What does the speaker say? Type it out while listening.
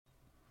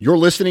You're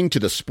listening to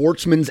the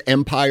Sportsman's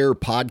Empire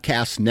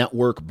Podcast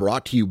Network,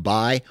 brought to you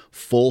by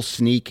Full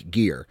Sneak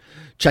Gear.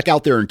 Check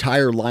out their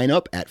entire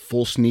lineup at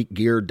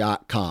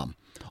fullsneakgear.com.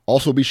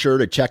 Also be sure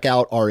to check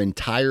out our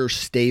entire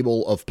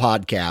stable of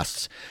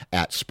podcasts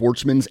at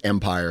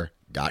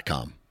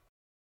sportsmansempire.com.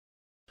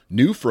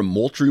 New from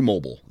Moultrie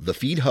Mobile, the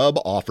Feed Hub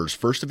offers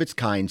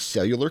first-of-its-kind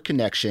cellular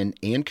connection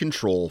and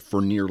control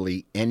for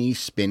nearly any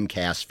spin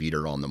cast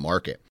feeder on the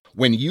market.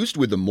 When used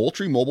with the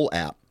Moultrie Mobile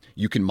app,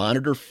 you can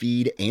monitor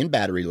feed and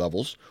battery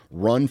levels,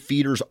 run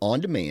feeders on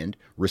demand,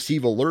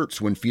 receive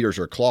alerts when feeders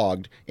are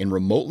clogged, and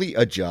remotely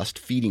adjust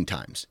feeding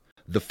times.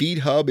 The Feed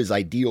Hub is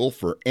ideal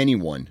for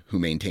anyone who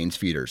maintains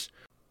feeders.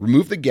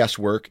 Remove the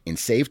guesswork and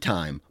save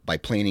time by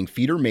planning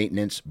feeder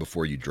maintenance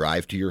before you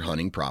drive to your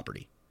hunting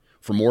property.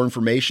 For more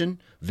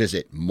information,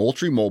 visit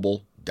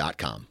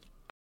MoultrieMobile.com.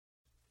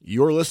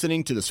 You're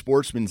listening to the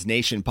Sportsman's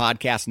Nation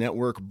Podcast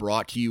Network,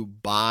 brought to you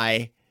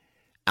by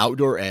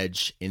Outdoor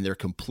Edge in their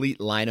complete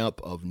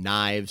lineup of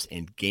knives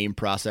and game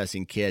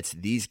processing kits.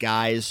 These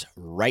guys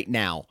right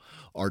now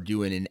are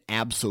doing an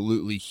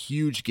absolutely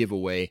huge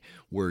giveaway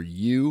where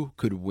you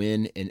could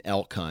win an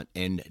elk hunt,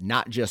 and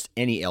not just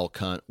any elk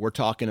hunt. We're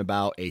talking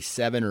about a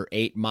 7 or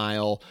 8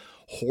 mile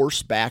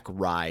horseback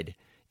ride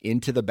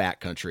into the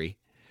backcountry.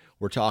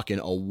 We're talking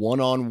a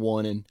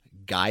one-on-one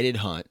guided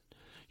hunt.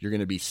 You're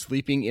going to be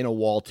sleeping in a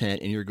wall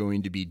tent, and you're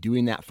going to be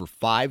doing that for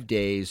 5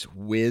 days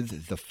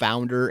with the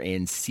founder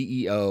and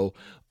CEO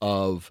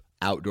of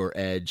Outdoor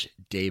Edge,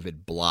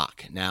 David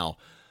Block. Now,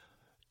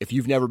 if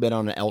you've never been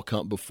on an elk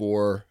hunt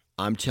before,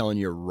 I'm telling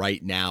you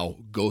right now,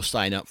 go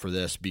sign up for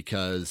this,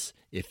 because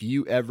if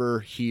you ever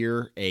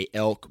hear a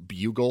elk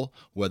bugle,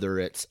 whether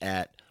it's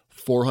at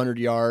 400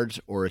 yards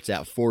or it's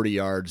at 40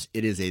 yards,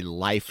 it is a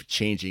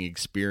life-changing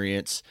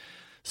experience.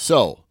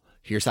 So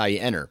here's how you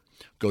enter.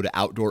 Go to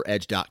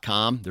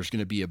OutdoorEdge.com. There's going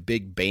to be a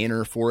big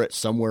banner for it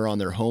somewhere on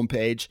their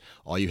homepage.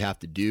 All you have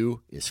to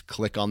do is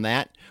click on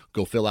that,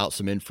 go fill out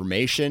some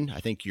information. I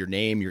think your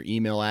name, your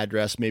email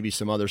address, maybe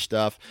some other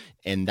stuff,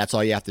 and that's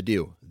all you have to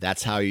do.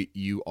 That's how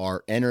you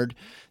are entered.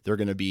 They're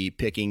going to be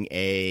picking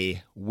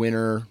a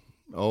winner,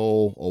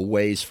 a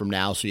ways from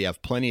now, so you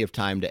have plenty of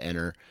time to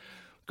enter.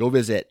 Go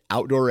visit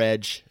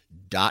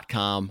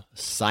OutdoorEdge.com,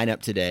 sign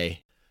up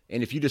today.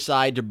 And if you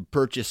decide to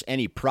purchase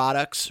any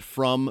products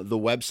from the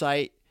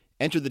website,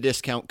 enter the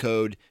discount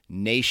code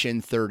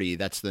NATION30.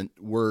 That's the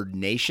word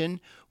NATION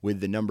with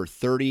the number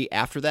 30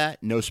 after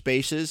that, no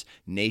spaces,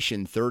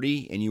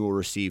 NATION30, and you will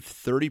receive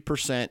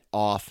 30%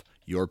 off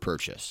your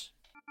purchase.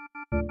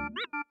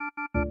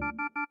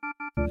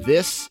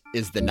 This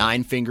is the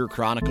Nine Finger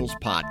Chronicles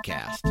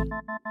podcast,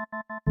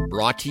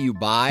 brought to you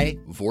by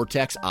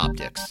Vortex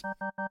Optics.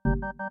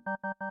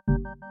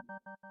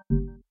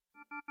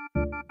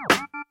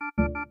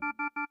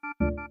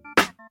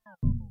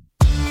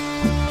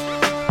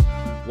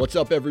 What's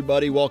up,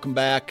 everybody? Welcome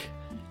back.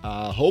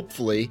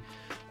 Hopefully,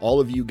 all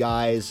of you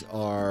guys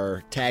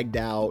are tagged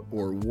out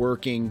or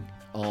working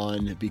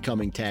on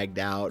becoming tagged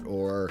out,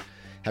 or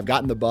have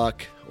gotten the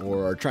buck,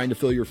 or are trying to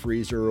fill your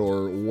freezer,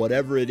 or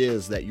whatever it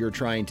is that you're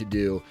trying to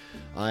do.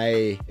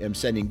 I am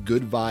sending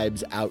good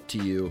vibes out to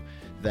you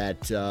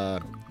that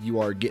you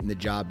are getting the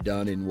job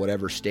done in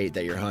whatever state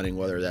that you're hunting,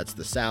 whether that's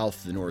the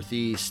South, the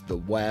Northeast, the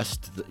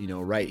West,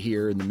 right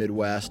here in the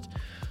Midwest.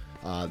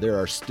 There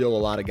are still a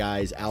lot of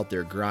guys out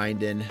there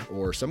grinding,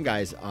 or some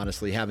guys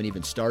honestly haven't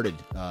even started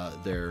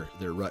their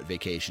rut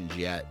vacations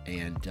yet.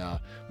 And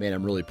man,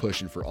 I'm really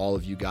pushing for all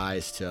of you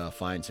guys to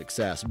find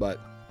success.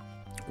 But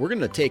we're going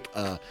to take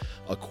a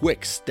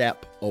quick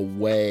step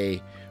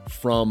away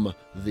from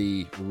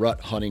the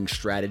rut hunting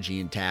strategy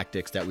and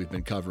tactics that we've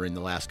been covering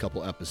the last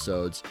couple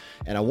episodes,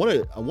 and I want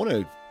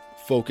to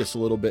focus a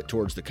little bit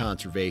towards the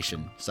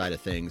conservation side of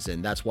things,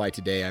 and that's why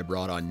today I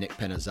brought on Nick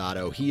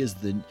Penizzato. He is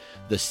the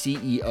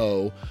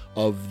CEO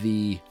of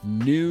the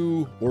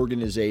new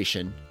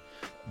organization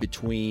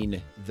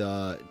between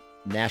the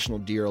National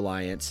Deer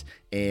Alliance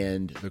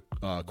and the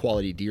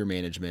Quality Deer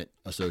Management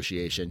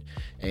Association,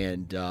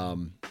 and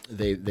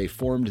they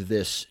formed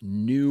this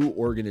new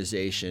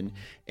organization.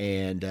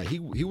 And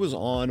he was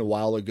on a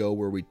while ago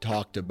where we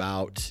talked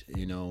about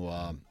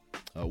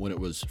when it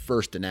was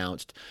first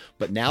announced,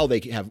 but now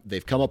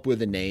they've come up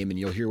with a name, and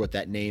you'll hear what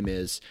that name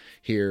is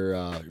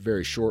here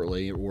very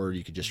shortly, or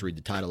you could just read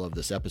the title of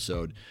this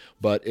episode.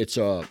 But it's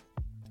an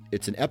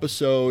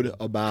episode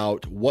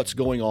about what's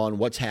going on,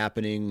 what's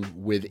happening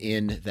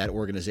within that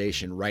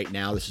organization right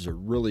now. This is a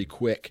really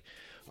quick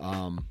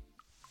episode.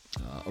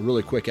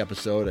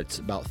 It's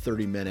about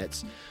 30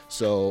 minutes,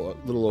 so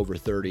a little over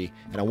 30.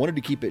 And I wanted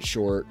to keep it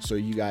short so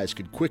you guys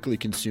could quickly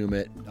consume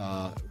it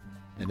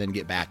and then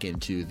get back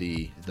into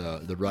the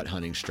rut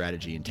hunting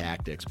strategy and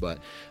tactics. But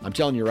I'm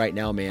telling you right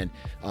now, man,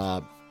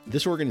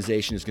 this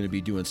organization is going to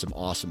be doing some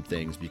awesome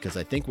things, because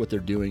I think what they're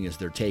doing is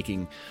they're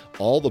taking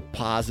all the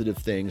positive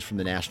things from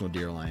the National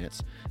Deer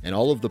Alliance and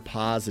all of the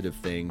positive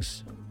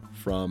things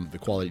from the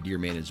Quality Deer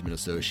Management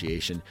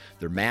Association.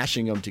 They're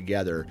mashing them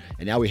together,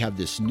 and now we have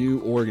this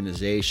new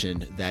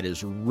organization that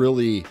is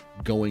really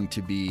going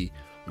to be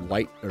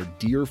white or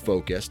deer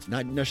focused,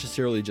 not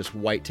necessarily just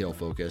whitetail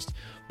focused,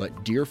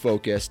 but deer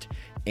focused,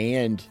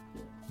 and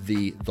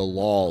the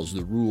laws,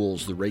 the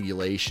rules, the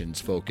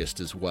regulations focused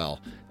as well.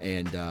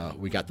 And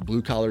we got the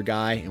blue collar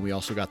guy, and we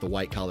also got the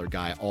white collar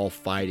guy, all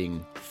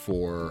fighting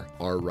for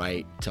our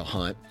right to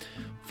hunt,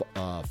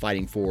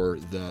 fighting for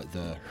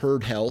the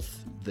herd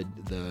health,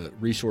 the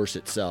resource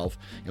itself.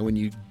 And when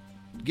you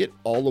get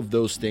all of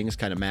those things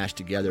kind of mashed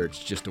together,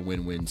 it's just a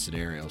win-win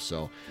scenario.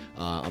 So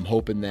I'm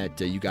hoping that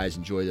you guys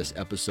enjoy this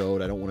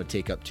episode. I don't want to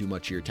take up too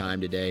much of your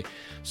time today,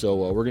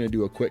 so we're going to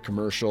do a quick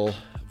commercial.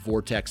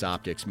 Vortex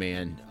Optics,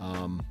 man,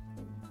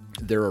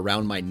 they're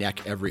around my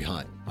neck every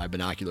hunt. My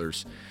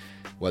binoculars,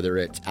 whether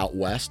it's out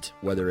west,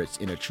 whether it's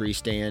in a tree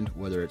stand,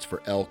 whether it's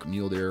for elk,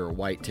 mule deer, or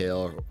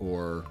whitetail,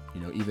 or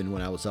even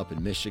when I was up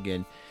in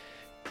Michigan,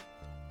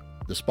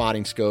 the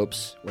spotting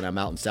scopes when I'm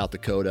out in South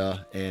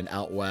Dakota and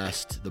out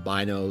west, the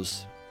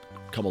binos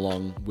come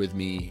along with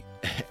me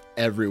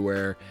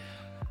everywhere.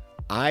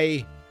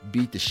 I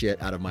beat the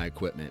shit out of my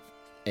equipment.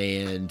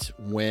 And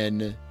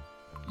when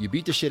you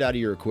beat the shit out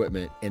of your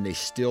equipment and they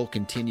still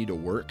continue to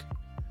work,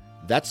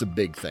 that's a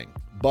big thing.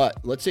 But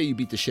let's say you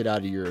beat the shit out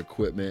of your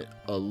equipment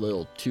a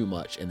little too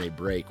much and they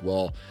break.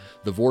 Well,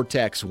 the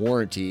Vortex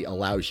warranty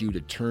allows you to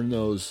turn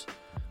those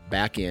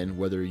back in,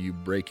 whether you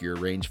break your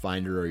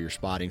rangefinder or your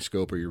spotting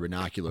scope or your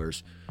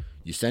binoculars.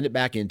 You send it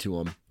back into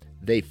them,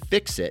 they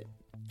fix it,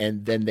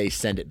 and then they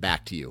send it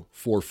back to you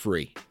for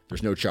free.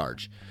 There's no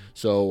charge.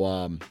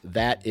 So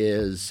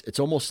it's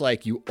almost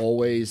like you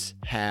always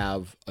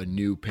have a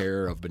new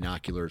pair of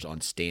binoculars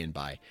on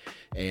standby.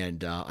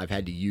 And I've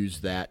had to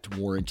use that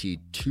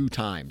warranty 2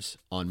 times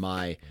on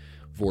my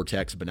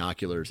Vortex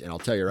binoculars. And I'll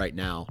tell you right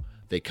now,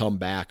 they come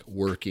back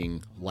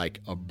working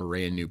like a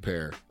brand new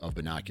pair of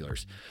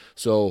binoculars.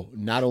 So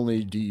not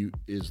only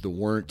is the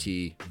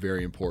warranty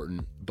very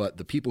important, but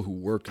the people who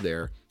work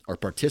there are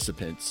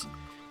participants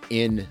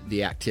in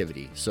the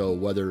activity. So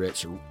whether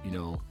it's,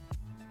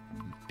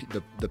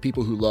 the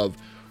people who love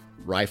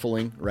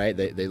rifling, right?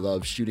 They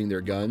love shooting their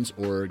guns,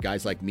 or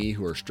guys like me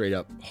who are straight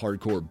up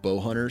hardcore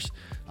bow hunters.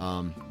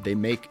 They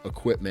make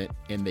equipment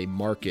and they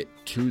market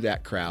to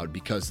that crowd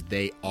because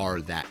they are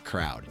that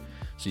crowd.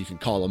 So you can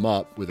call them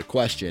up with a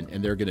question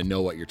and they're going to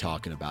know what you're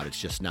talking about. It's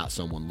just not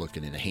someone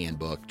looking in a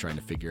handbook trying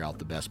to figure out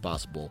the best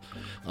possible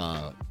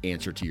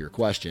answer to your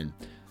question.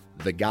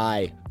 The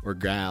guy or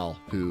gal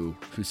who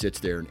sits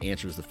there and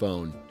answers the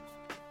phone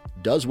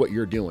does what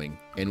you're doing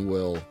and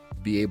will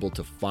be able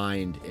to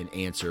find an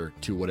answer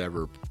to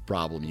whatever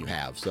problem you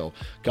have. So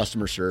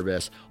customer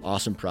service,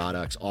 awesome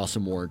products,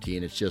 awesome warranty,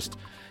 and it's just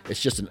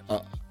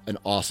an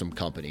awesome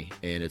company,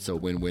 and it's a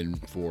win-win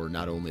for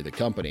not only the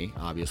company,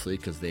 obviously,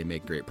 because they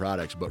make great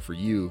products, but for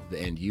you, the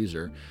end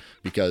user,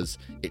 because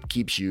it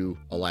keeps you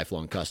a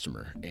lifelong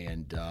customer.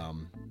 And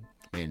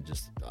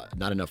just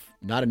not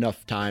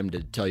enough time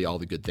to tell you all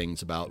the good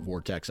things about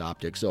Vortex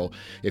Optics. So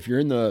if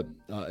you're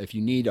if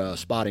you need a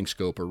spotting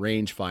scope, a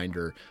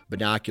rangefinder,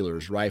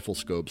 binoculars, rifle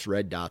scopes,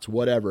 red dots,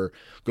 whatever,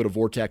 go to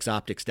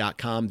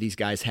vortexoptics.com. These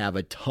guys have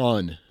a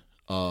ton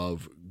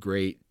of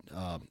great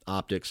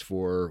optics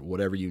for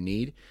whatever you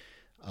need.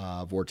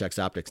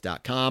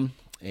 Vortexoptics.com.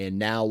 And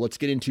now let's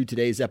get into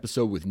today's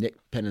episode with Nick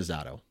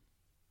Pinizzotto.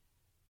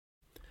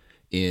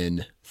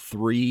 In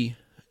 3,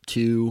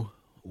 2,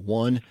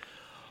 1.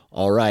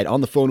 All right,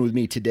 on the phone with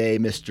me today,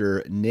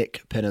 Mr.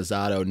 Nick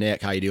Pinizzotto.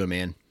 Nick, how you doing,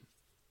 man?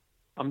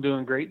 I'm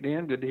doing great,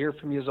 Dan. Good to hear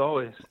from you as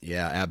always.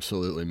 Yeah,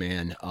 absolutely,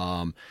 man.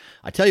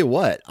 I tell you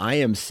what, I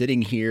am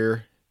sitting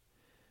here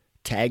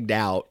tagged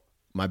out.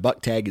 My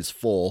buck tag is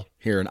full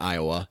here in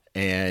Iowa,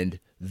 and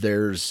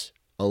there's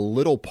a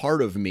little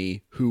part of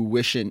me who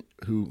wishes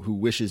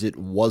it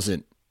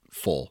wasn't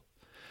full.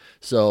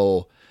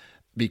 So,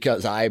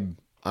 because I'm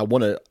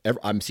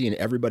seeing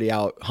everybody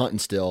out hunting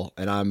still,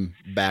 and I'm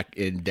back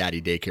in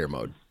daddy daycare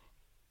mode.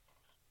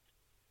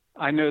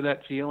 I know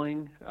that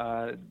feeling.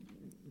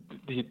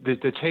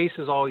 The chase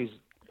is always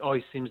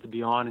seems to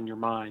be on in your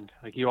mind.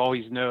 Like you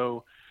always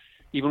know,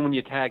 even when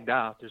you tagged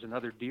out, there's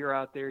another deer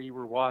out there you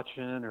were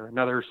watching or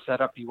another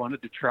setup you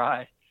wanted to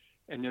try.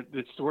 And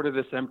it's sort of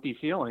this empty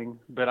feeling.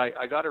 But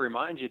I got to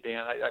remind you,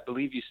 Dan, I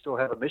believe you still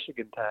have a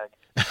Michigan tag.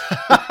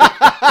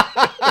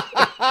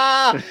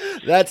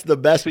 That's the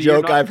best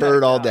joke I've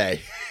heard all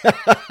day.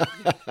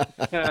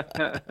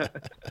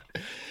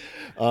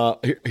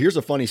 Here's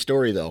a funny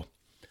story, though.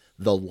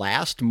 The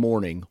last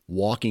morning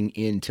walking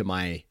into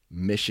my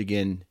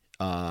Michigan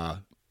hunt,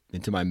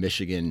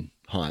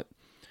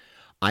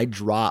 I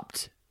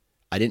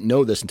didn't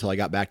know this until I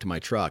got back to my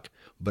truck,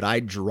 but I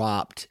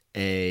dropped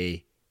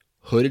a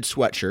hooded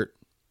sweatshirt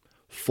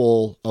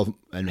full of,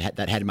 and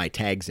that had my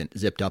tags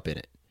zipped up in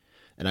it.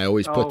 And I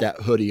always put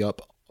that hoodie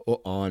up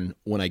on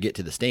when I get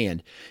to the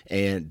stand,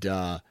 and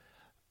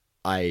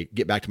I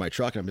get back to my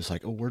truck and I'm just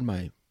like, oh, where'd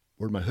my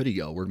hoodie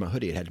go? Where'd my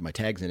hoodie? It had my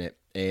tags in it.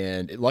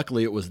 And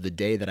luckily it was the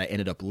day that I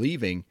ended up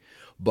leaving.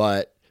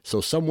 But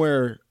so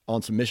somewhere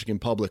on some Michigan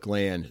public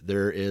land,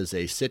 there is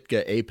a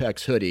Sitka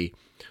Apex hoodie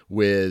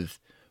with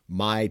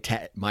my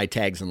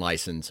tags and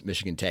license,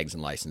 Michigan tags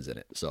and license in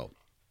it. So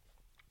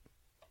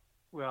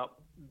Well,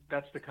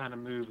 that's the kind of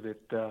move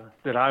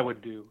that I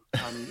would do.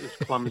 I'm just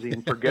clumsy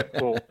and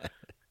forgetful.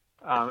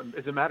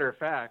 As a matter of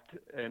fact,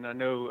 and I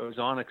know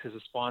Ozonics is a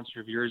sponsor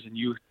of yours, and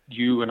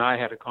you and I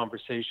had a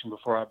conversation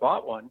before I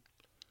bought one.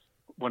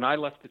 When I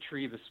left the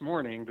tree this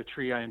morning, the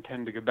tree I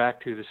intend to go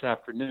back to this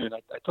afternoon,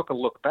 I took a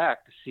look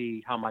back to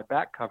see how my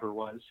back cover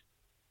was.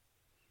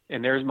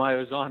 And there's my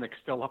Ozonics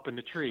still up in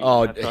the tree.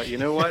 Oh, and I thought, you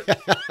know what?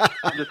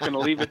 I'm just going to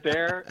leave it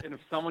there. And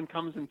if someone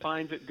comes and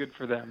finds it, good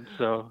for them.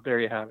 So there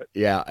you have it.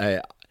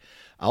 Yeah.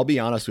 I'll be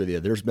honest with you.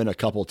 There's been a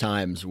couple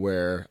times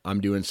where I'm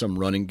doing some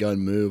run and gun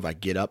move. I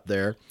get up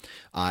there.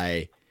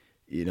 I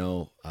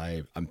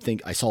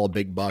saw a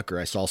big buck or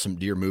I saw some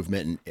deer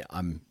movement, and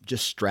I'm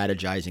just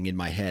strategizing in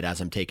my head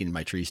as I'm taking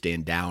my tree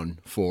stand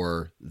down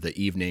for the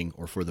evening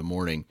or for the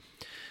morning.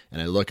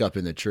 And I look up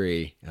in the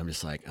tree, and I'm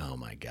just like, oh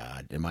my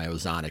God. And my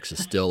Ozonics is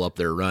still up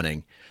there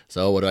running.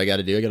 So what do I got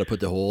to do? I got to put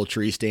the whole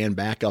tree stand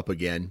back up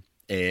again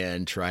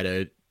and try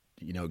to,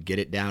 get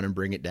it down and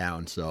bring it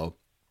down. So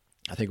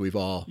I think we've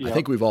all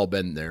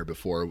been there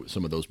before,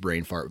 some of those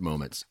brain fart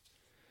moments.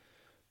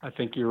 I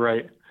think you're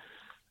right.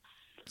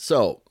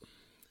 So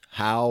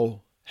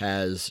how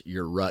has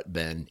your rut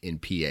been in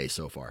PA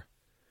so far?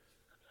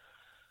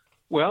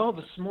 Well,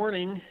 this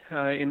morning,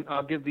 and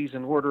I'll give these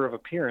in order of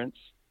appearance,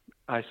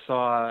 I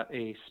saw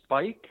a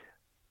spike,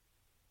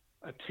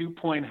 a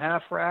 2-point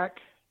half rack,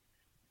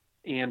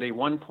 and a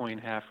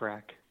 1-point half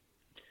rack.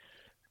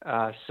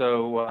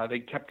 So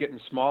they kept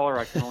getting smaller.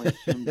 I can only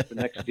assume that the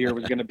next deer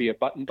was going to be a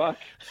button buck.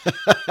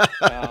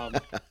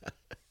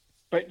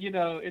 But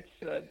it's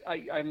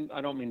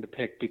I don't mean to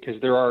pick,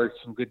 because there are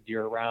some good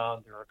deer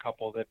around. There are a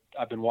couple that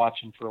I've been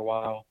watching for a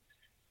while,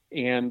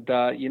 and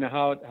you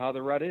know how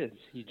the rut is.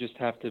 You just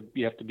have to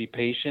be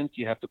patient.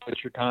 You have to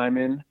put your time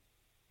in,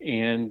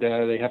 and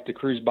they have to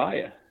cruise by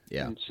you.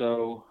 Yeah. And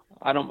so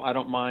I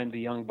don't mind the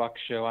young buck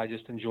show. I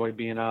just enjoy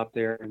being out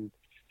there and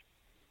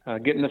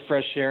getting the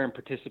fresh air and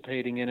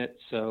participating in it.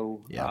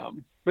 So, yeah.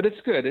 But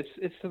it's good.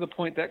 It's to the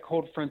point that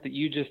cold front that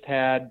you just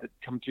had that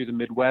come through the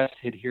Midwest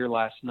hit here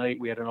last night.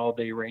 We had an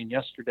all-day rain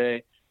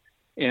yesterday.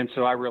 And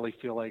so I really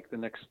feel like the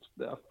next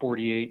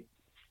 48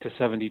 to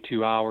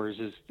 72 hours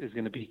is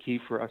going to be key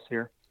for us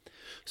here.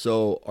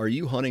 So are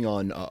you hunting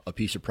on a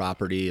piece of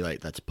property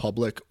like that's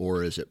public,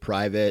 or is it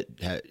private?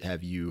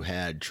 Have you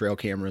had trail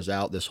cameras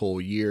out this whole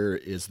year?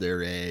 Is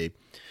there a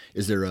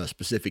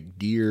specific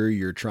deer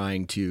you're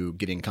trying to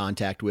get in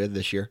contact with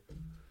this year?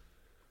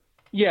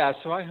 Yeah,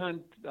 so I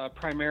hunt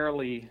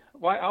primarily.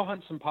 Well, I'll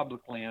hunt some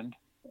public land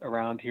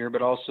around here,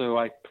 but also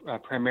I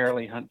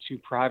primarily hunt 2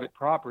 private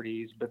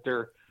properties. But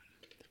they're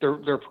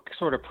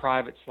sort of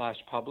private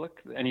 / public.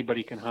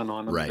 Anybody can hunt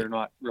on them. Right. They're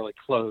not really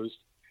closed.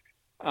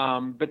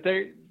 But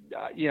they,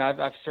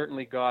 I've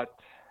certainly got.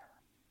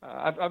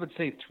 I would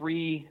say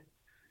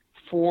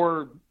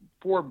 4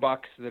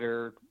 bucks that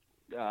are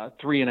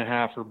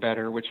 3.5 or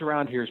better, which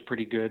around here is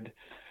pretty good.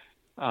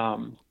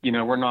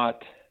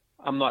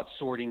 I'm not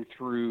sorting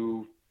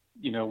through,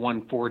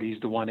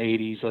 140s to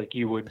 180s like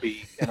you would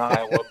be in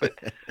Iowa,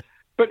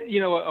 but a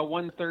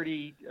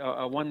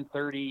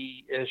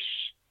 130-ish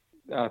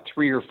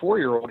 3 or 4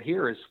 year old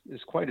here is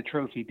quite a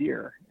trophy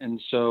deer.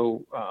 And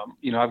so,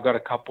 I've got a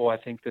couple, I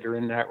think, that are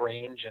in that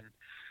range, and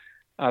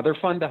they're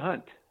fun to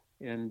hunt.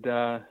 And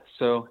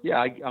so,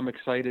 yeah, I'm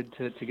excited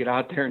to get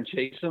out there and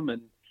chase them,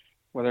 and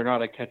whether or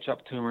not I catch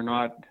up to them or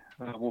not,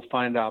 we'll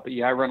find out. But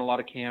yeah, I run a lot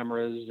of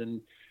cameras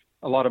and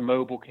a lot of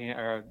mobile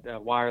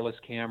wireless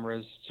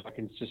cameras, so I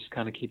can just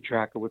kind of keep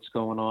track of what's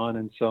going on.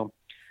 And so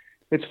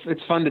it's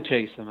fun to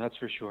chase them. That's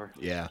for sure.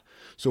 Yeah.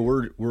 So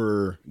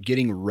we're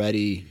getting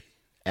ready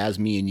as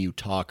me and you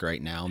talk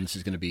right now, and this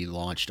is going to be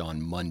launched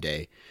on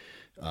Monday.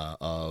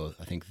 I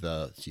think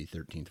the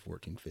 13th,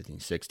 14th, 15th,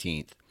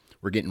 16th.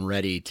 We're getting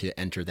ready to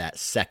enter that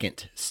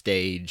second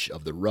stage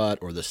of the rut,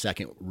 or the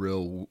second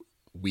real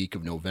week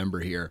of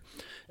November here.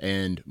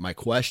 And my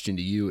question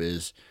to you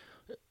is,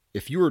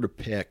 if you were to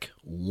pick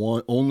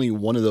only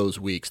one of those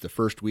weeks, the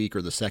first week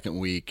or the second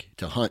week,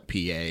 to hunt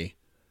PA,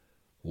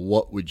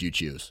 what would you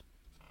choose?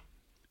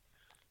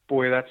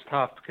 Boy, that's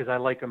tough, because I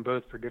like them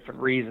both for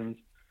different reasons.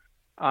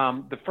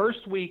 The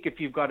first week, if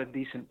you've got a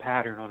decent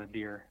pattern on a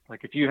deer,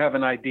 like if you have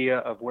an idea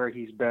of where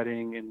he's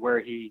bedding and where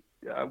he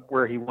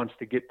wants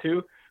to get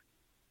to,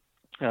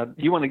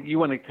 you want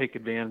to take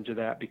advantage of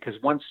that, because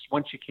once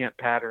you can't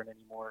pattern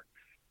anymore,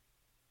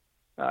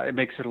 it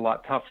makes it a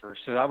lot tougher.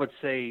 So I would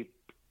say,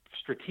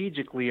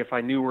 strategically, if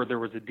I knew where there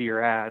was a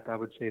deer at, I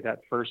would say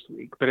that first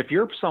week. But if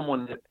you're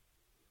someone that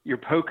you're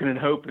poking and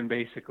hoping,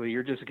 basically,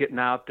 you're just getting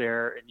out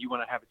there and you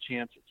want to have a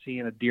chance at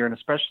seeing a deer, and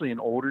especially an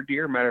older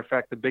deer. Matter of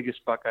fact, the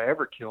biggest buck I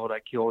ever killed, I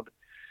killed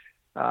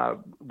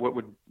what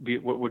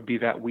would be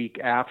that week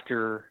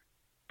after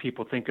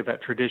people think of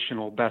that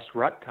traditional best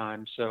rut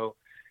time. So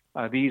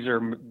these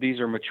are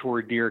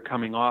mature deer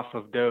coming off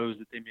of does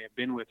that they may have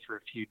been with for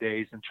a few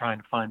days and trying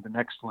to find the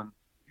next one.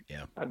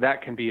 Yeah.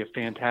 That can be a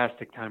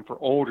fantastic time for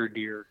older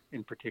deer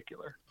in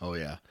particular. Oh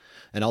yeah.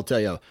 And I'll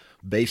tell you,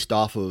 based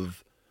off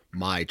of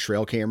my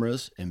trail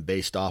cameras and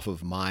based off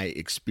of my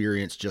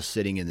experience just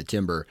sitting in the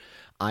timber,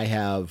 I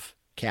have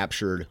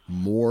captured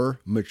more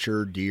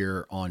mature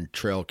deer on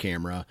trail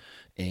camera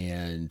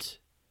and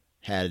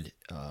had,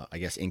 I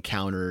guess,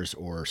 encounters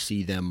or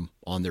see them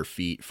on their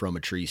feet from a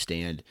tree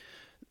stand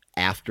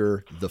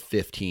after the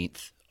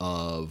 15th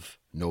of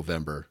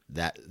November.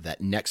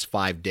 That next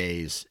 5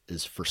 days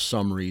is for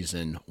some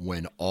reason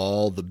when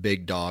all the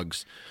big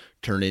dogs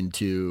turn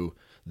into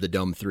the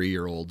dumb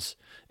 3-year-olds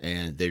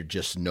and they're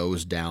just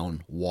nose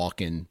down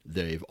walking.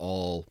 They've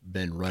all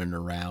been running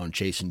around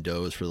chasing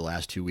does for the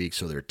last 2 weeks,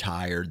 so they're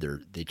tired.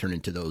 They turn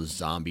into those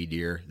zombie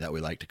deer that we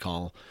like to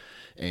call.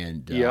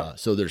 And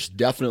so there's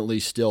definitely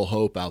still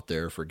hope out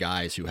there for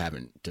guys who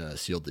haven't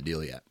sealed the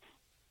deal yet.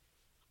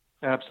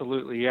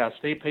 Absolutely. Yeah.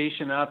 Stay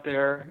patient out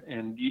there.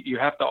 And you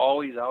have to I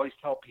always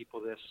tell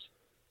people this,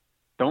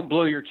 don't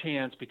blow your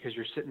chance because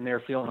you're sitting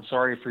there feeling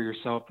sorry for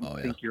yourself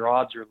and think your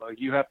odds are low.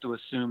 You have to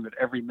assume that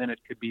every minute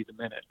could be the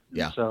minute.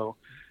 Yeah. And so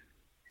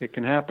it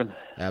can happen.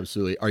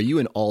 Absolutely. Are you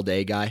an all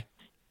day guy?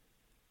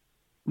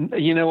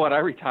 You know what? I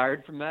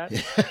retired from that.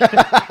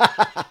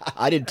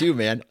 I did too,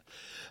 man.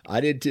 I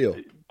did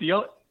too.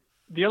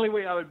 The only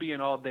way I would be an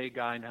all-day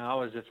guy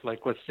now is if, like,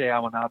 let's say I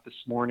went out this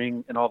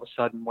morning and all of a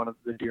sudden one of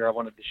the deer I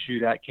wanted to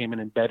shoot at came in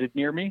and bedded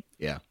near me.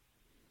 Yeah.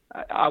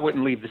 I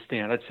wouldn't leave the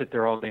stand. I'd sit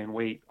there all day and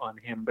wait on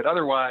him. But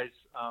otherwise,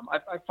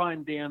 I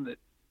find, Dan, that,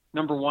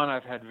 number one,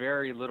 I've had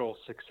very little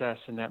success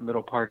in that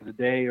middle part of the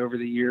day over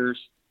the years.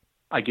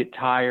 I get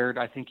tired.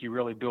 I think you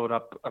really build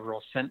up a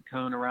real scent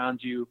cone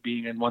around you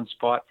being in one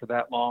spot for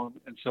that long.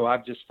 And so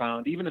I've just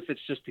found, even if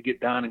it's just to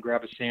get down and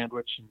grab a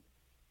sandwich and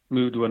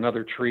move to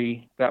another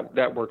tree,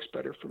 that works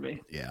better for me.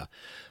 Yeah.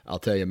 I'll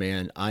tell you,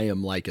 man, I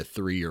am like a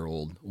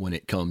 3-year-old when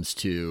it comes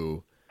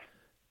to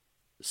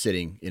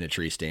sitting in a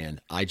tree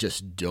stand. I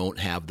just don't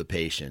have the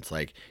patience.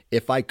 Like,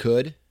 if I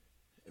could,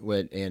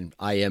 and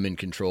I am in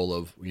control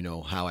of,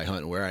 how I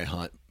hunt and where I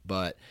hunt,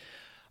 but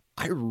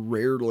I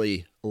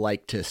rarely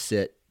like to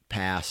sit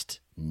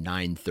past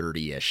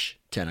 9:30-ish,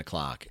 10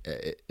 o'clock.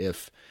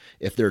 If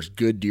there's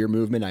good deer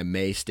movement, I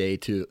may stay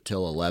till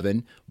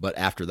 11, but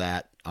after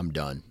that, I'm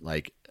done.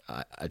 Like,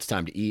 it's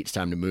time to eat, it's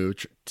time to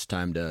move, it's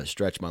time to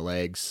stretch my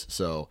legs.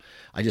 So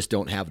I just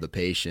don't have the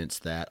patience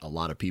that a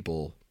lot of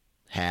people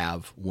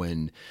have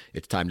when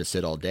it's time to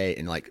sit all day.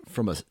 And like,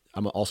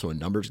 I'm also a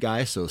numbers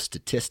guy, so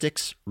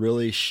statistics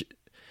really,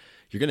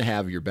 you're going to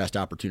have your best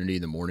opportunity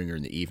in the morning or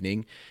in the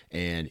evening.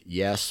 And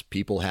yes,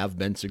 people have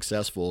been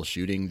successful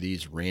shooting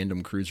these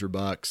random cruiser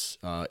bucks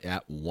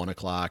at 1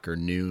 o'clock or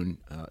noon,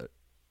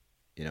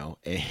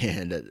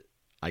 and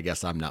I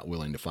guess I'm not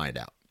willing to find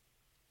out.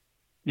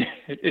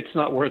 It's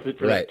not worth it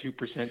for that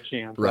 2%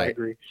 chance. Right. I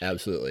agree.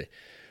 Absolutely.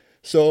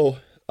 So,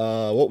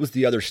 what was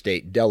the other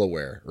state?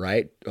 Delaware,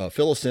 right?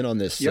 Fill us in on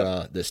this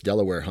this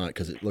Delaware hunt,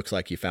 because it looks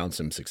like you found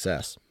some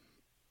success.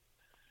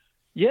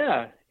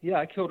 Yeah,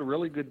 I killed a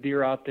really good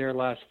deer out there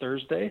last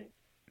Thursday.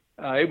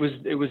 It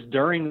was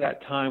during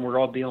that time we're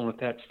all dealing with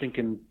that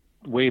stinking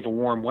wave of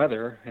warm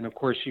weather, and of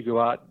course you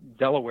go out.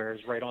 Delaware is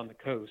right on the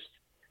coast.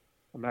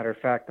 As a matter of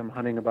fact, I'm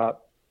hunting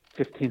about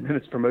 15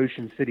 minutes from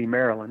Ocean City,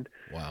 Maryland.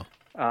 Wow.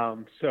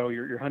 So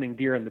you're hunting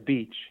deer on the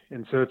beach,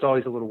 and so it's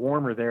always a little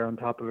warmer there on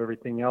top of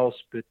everything else.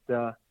 But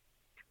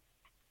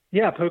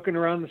poking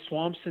around the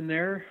swamps in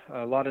there,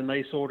 a lot of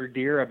nice older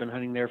deer. I've been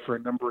hunting there for a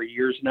number of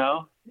years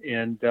now,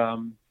 and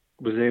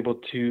was able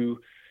to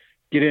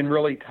get in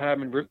really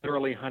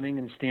thoroughly hunting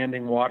in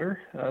standing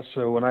water.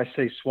 So when I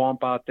say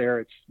swamp out there,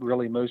 it's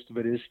really, most of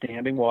it is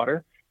standing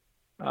water.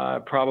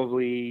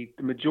 Probably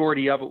the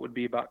majority of it would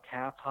be about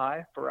calf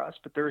high for us,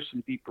 but there are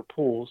some deeper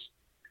pools.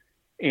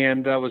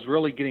 And I was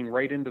really getting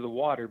right into the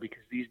water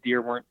because these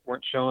deer weren't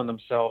showing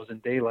themselves in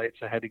daylight.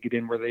 So I had to get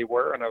in where they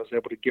were, and I was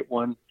able to get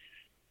one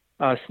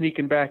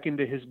sneaking back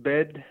into his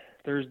bed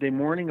Thursday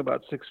morning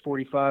about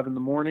 6:45 in the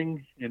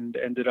morning, and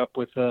ended up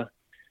with a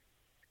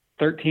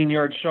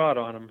 13-yard shot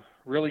on him.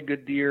 Really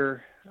good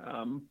deer.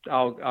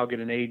 I'll get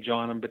an age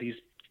on him, but he's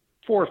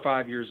 4 or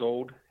 5 years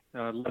old.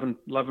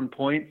 11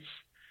 points,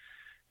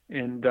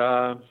 and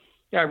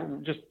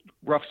just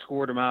rough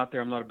scored him out there.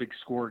 I'm not a big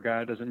score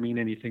guy. It doesn't mean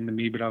anything to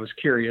me, but I was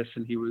curious,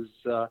 and he was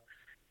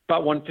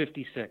about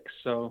 156.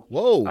 So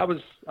whoa, I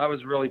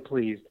was really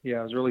pleased.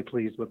 Yeah, I was really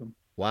pleased with him.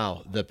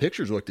 Wow, the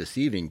pictures look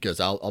deceiving, because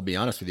I'll be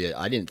honest with you,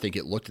 I didn't think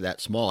it looked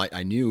that small.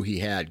 I knew he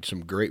had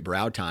some great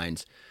brow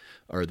tines,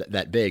 or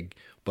that big,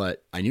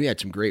 but I knew he had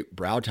some great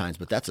brow tines.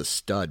 But that's a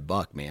stud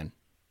buck, man.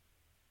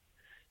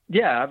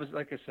 Yeah, I was,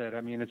 like I said,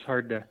 I mean, it's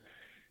hard to.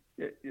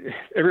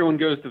 Everyone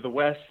goes to the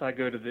west. I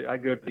go to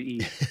the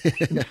east.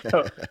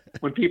 So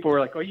when people were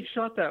like, "Oh, you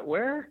shot that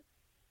where?"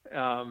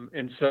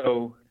 And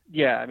so,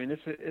 yeah, I mean,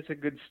 it's a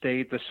good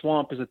state. The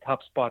swamp is a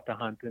tough spot to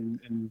hunt,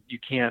 and you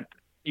can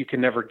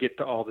never get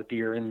to all the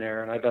deer in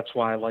there, and that's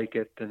why I like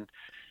it. And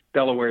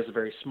Delaware is a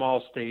very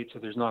small state, so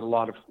there's not a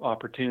lot of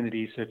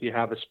opportunities. So if you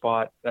have a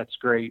spot, that's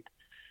great.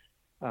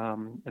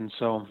 And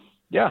so,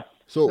 yeah,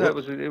 so it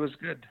was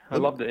good. I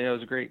loved it. Yeah, it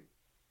was great.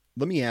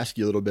 Let me ask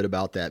you a little bit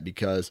about that,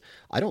 because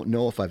I don't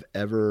know if I've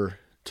ever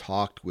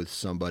talked with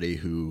somebody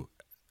who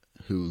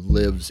who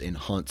lives and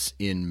hunts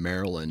in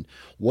Maryland.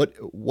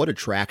 What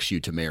attracts you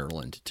to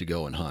Maryland to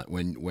go and hunt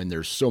when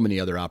there's so many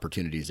other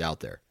opportunities out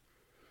there?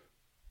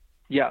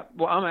 Yeah,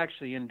 well, I'm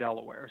actually in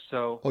Delaware,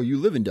 so Oh, you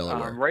live in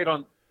Delaware? right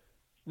on.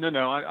 No,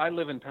 I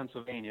live in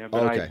Pennsylvania,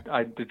 but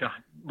Okay.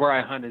 where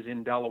I hunt is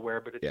in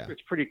Delaware, but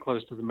it's pretty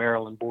close to the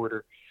Maryland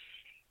border.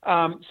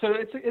 So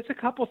it's a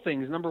couple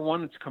things. Number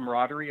one, it's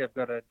camaraderie. I've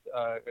got a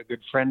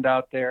good friend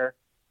out there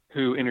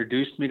who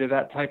introduced me to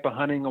that type of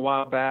hunting a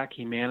while back.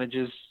 He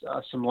manages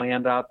some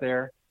land out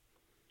there,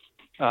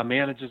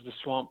 manages the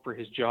swamp for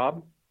his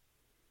job.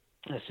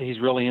 So he's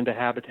really into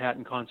habitat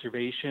and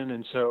conservation.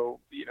 And so,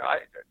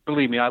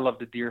 believe me, I love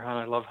the deer hunt.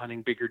 I love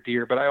hunting bigger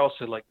deer, but I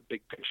also like the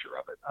big picture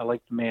of it. I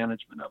like the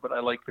management of it. I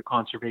like the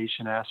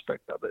conservation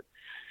aspect of it.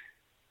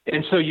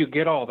 And so you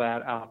get all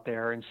that out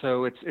there. And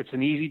so it's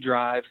an easy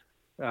drive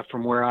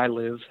from where I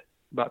live,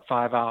 about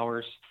 5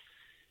 hours,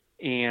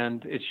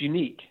 and it's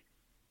unique.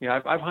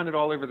 I've hunted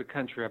all over the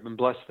country. I've been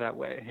blessed that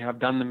way. I've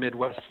done the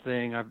Midwest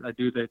thing. I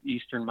do the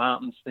Eastern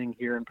Mountains thing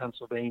here in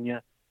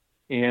Pennsylvania,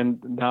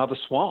 and now the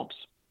swamps.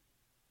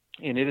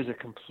 And it is a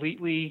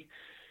completely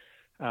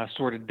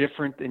sort of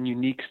different and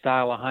unique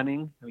style of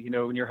hunting.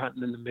 When you're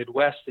hunting in the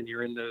Midwest and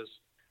you're in those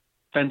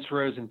fence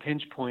rows and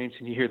pinch points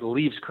and you hear the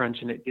leaves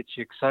crunching, it gets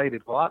you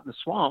excited. Well, out in the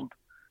swamp,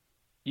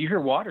 you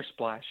hear water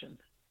splashing.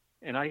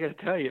 And I got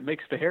to tell you, it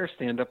makes the hair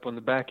stand up on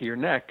the back of your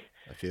neck.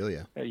 I feel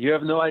you. You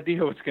have no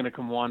idea what's going to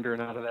come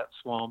wandering out of that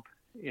swamp.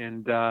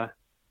 And that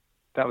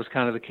was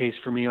kind of the case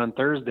for me on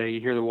Thursday. You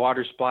hear the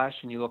water splash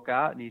and you look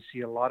out and you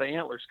see a lot of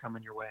antlers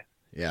coming your way.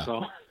 Yeah.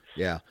 So,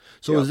 yeah.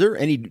 So is there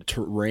any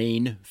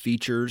terrain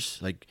features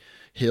like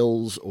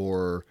hills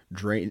or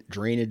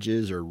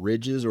drainages or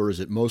ridges, or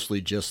is it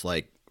mostly just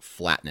like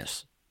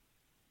flatness?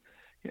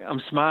 Yeah,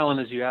 I'm smiling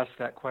as you ask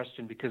that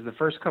question because the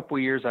first couple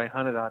of years I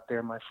hunted out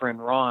there, my friend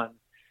Ron,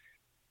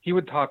 he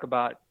would talk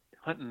about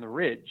hunting the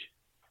ridge.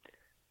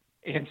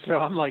 And so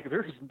I'm like,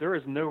 there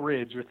is no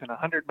ridge within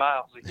 100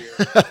 miles of here.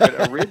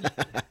 But a ridge,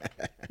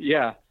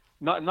 yeah,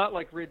 not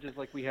like ridges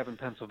like we have in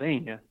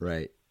Pennsylvania.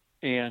 Right.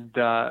 And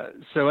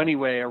so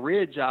anyway, a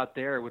ridge out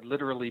there would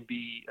literally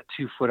be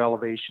a 2-foot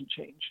elevation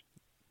change.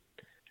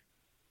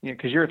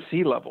 Because you're at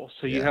sea level,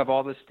 so you have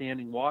all this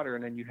standing water,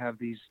 and then you have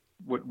these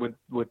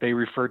what they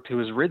refer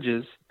to as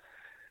ridges.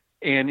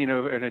 And in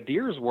a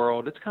deer's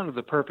world, it's kind of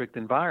the perfect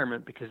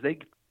environment because they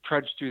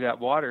trudge through that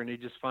water and they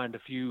just find a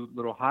few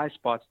little high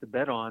spots to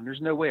bed on. There's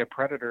no way a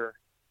predator,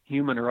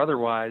 human or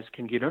otherwise,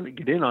 can get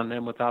in on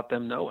them without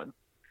them knowing.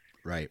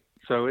 Right.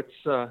 So it's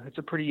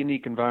a pretty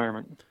unique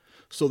environment.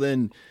 So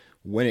then,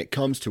 when it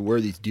comes to where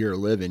these deer are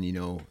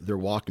living, they're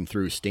walking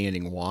through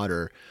standing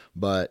water,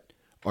 but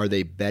are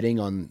they bedding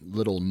on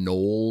little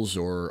knolls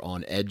or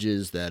on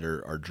edges that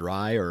are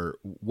dry, or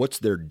what's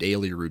their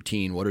daily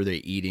routine? What are they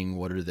eating?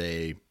 What are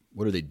they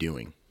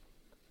doing?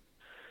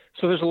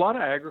 So there's a lot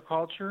of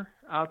agriculture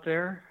out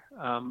there.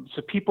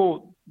 So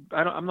people,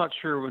 I'm not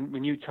sure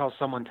when you tell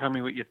someone, tell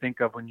me what you think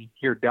of when you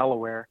hear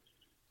Delaware,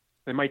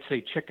 they might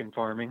say chicken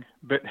farming,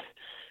 but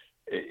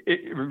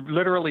it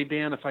literally,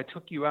 Dan, if I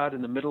took you out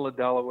in the middle of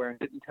Delaware and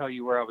didn't tell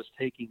you where I was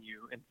taking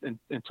you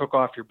and took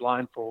off your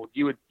blindfold,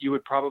 you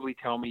would probably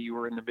tell me you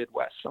were in the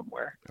Midwest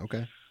somewhere.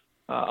 Okay.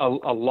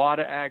 A lot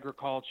of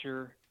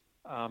agriculture,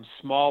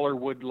 smaller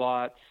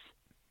woodlots,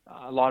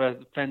 a lot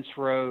of fence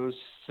rows.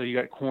 So you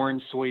got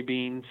corn,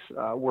 soybeans.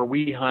 Where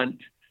we hunt,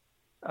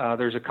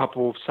 there's a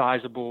couple of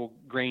sizable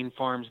grain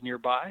farms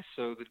nearby,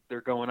 so that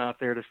they're going out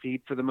there to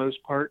feed for the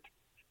most part.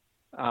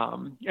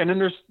 And then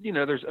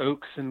there's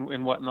oaks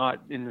and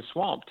whatnot in the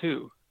swamp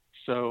too.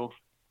 So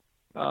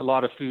a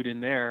lot of food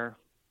in there.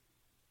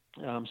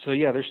 So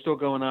yeah, they're still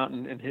going out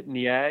and hitting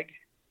the ag.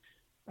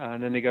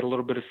 And then they got a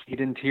little bit of feed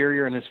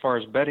interior. And as far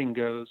as bedding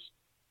goes,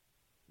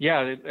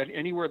 yeah,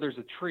 anywhere there's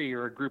a tree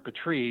or a group of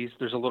trees,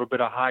 there's a little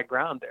bit of high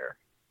ground there.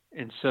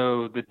 And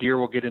so the deer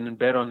will get in and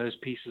bed on those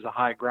pieces of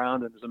high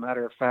ground. And as a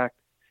matter of fact,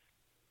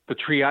 the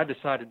tree I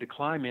decided to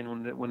climb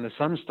in when the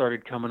sun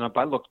started coming up,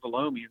 I looked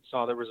below me and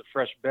saw there was a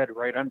fresh bed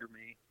right under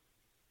me.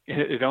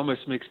 It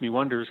almost makes me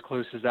wonder, as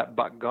close as that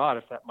buck got,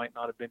 if that might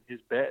not have been his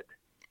bed.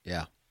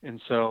 Yeah.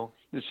 And so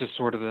it's just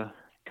sort of the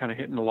kind of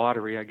hitting the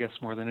lottery, I guess,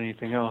 more than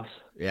anything else.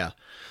 Yeah.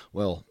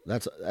 Well,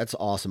 that's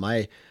awesome.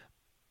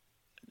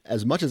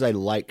 As much as I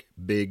like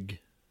big,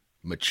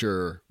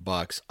 mature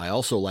bucks, I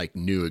also like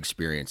new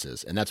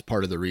experiences. And that's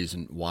part of the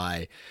reason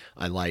why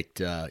I liked,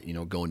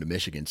 going to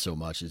Michigan so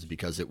much, is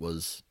because it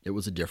was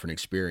a different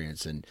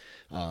experience. And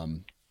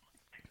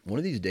one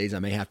of these days I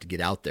may have to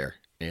get out there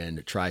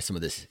and try some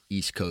of this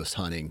East Coast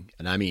hunting.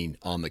 And I mean,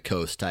 on the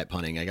coast type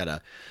hunting. I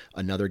got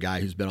another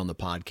guy who's been on the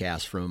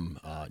podcast from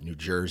New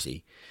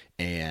Jersey,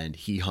 and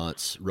he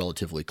hunts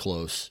relatively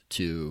close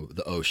to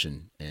the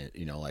ocean. And,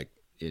 like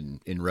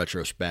in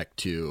retrospect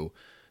to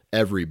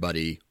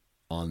everybody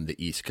on the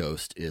East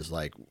Coast is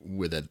like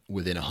within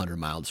 100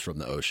 miles from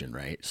the ocean.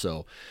 Right.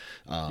 So,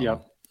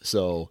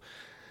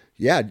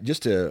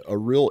 just a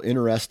real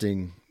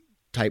interesting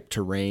type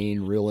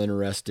terrain, real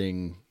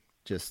interesting,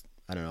 just,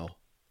 I don't know.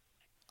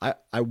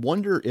 I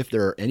wonder if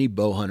there are any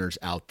bow hunters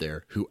out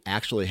there who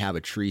actually have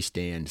a tree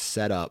stand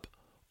set up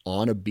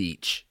on a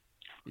beach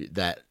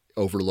that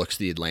overlooks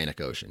the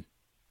Atlantic Ocean.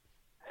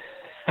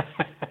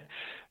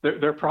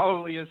 There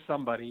probably is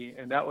somebody,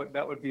 and that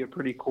would be a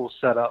pretty cool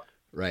setup.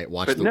 Right.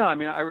 Watch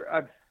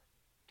the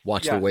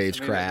waves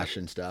crash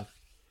and stuff.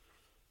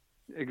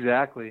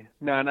 Exactly.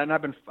 No, and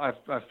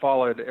I've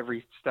followed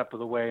every step of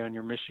the way on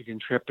your Michigan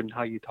trip and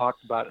how you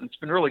talked about it. And it's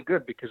been really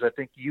good because I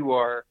think you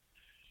are,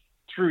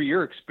 through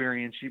your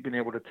experience, you've been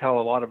able to tell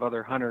a lot of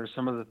other hunters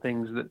some of the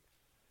things that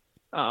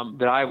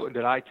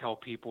I tell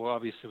people,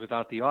 obviously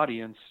without the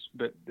audience,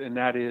 and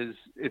that is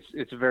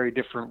it's a very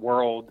different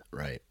world.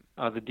 Right.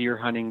 The deer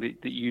hunting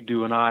that you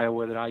do in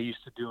Iowa that I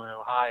used to do in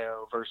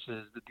Ohio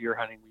versus the deer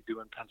hunting we do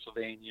in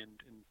Pennsylvania and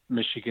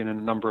Michigan and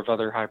a number of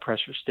other high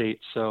pressure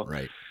states. So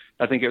right.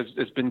 I think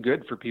it's been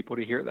good for people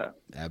to hear that.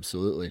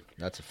 Absolutely.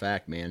 That's a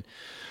fact, man.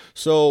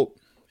 So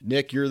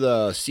Nick, you're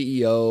the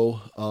CEO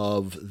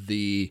of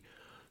the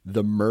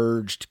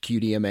merged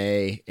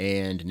QDMA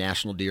and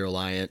National Deer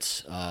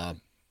Alliance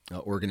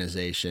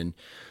organization.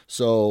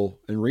 So,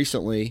 and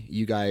recently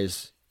you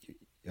guys,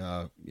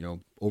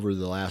 over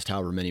the last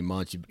however many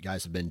months, you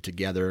guys have been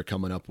together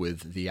coming up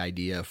with the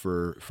idea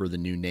for the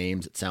new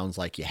names. It sounds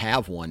like you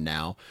have one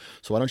now.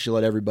 So why don't you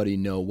let everybody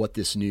know what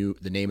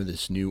the name of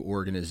this new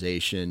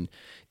organization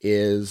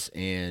is,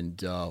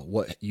 and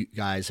what you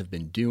guys have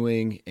been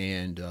doing,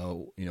 and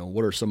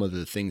what are some of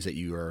the things that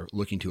you are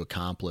looking to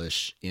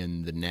accomplish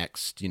in the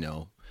next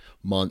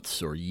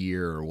months or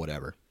year or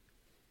whatever.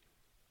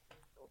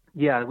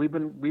 Yeah, we've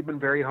been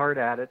very hard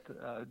at it.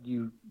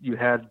 You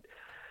had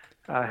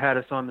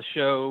us on the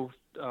show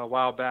a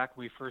while back.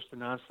 We first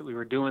announced that we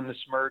were doing this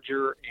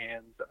merger,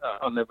 and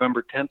on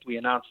November 10th, we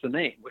announced the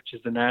name, which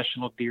is the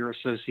National Deer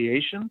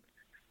Association.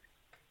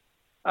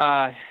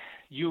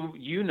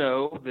 You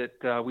know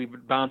that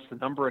we've bounced a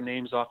number of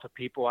names off of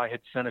people. I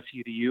had sent a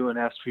few to you and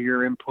asked for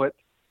your input,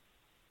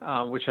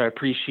 which I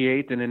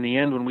appreciate. And in the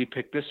end, when we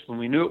picked this one,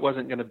 we knew it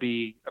wasn't going to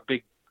be a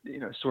big,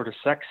 sort of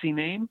sexy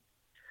name.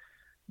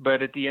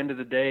 But at the end of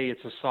the day,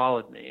 it's a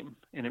solid name,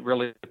 and it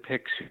really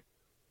depicts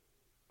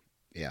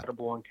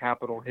credible on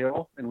Capitol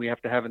Hill, and we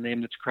have to have a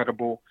name that's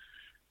credible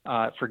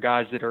for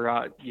guys that are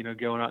out,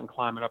 going out and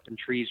climbing up in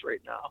trees right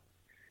now.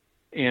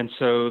 And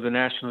so the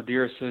National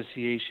Deer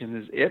Association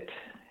is it,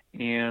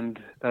 and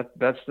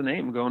that's the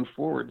name going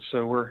forward.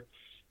 So we're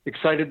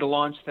excited to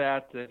launch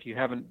that. If you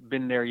haven't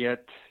been there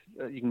yet,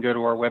 you can go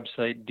to our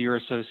website,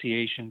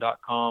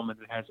 deerassociation.com, and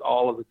it has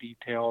all of the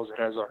details.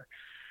 It has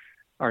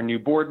our new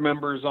board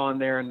members on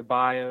there in the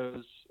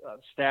bios,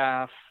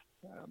 staff,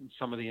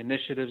 some of the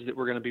initiatives that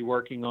we're going to be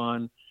working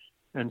on.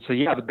 And so,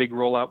 the big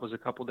rollout was a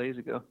couple days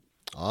ago.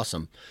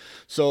 Awesome.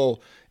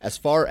 So as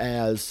far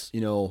as,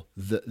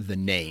 the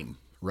name,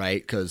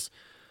 right? Because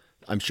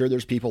I'm sure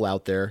there's people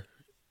out there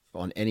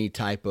on any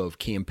type of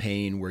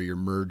campaign where you're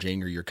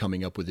merging or you're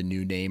coming up with a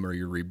new name or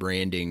you're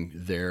rebranding.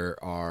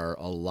 There are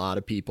a lot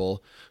of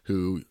people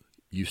who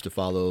used to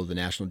follow the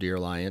National Deer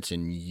Alliance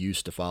and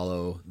used to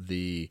follow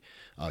the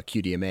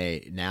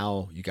QDMA.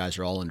 Now you guys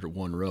are all under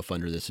one roof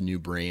under this new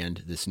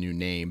brand, this new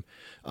name.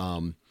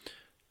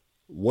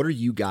 What are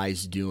you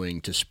guys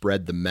doing to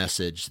spread the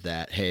message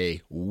that,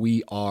 hey,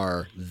 we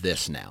are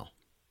this now?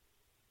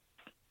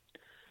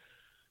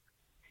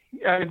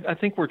 I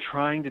think we're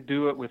trying to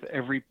do it with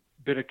every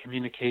bit of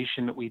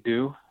communication that we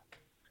do.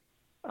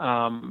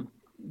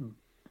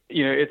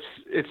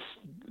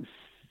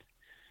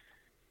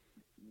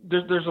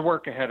 There's a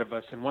work ahead of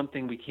us, and one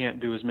thing we can't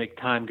do is make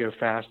time go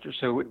faster.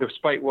 So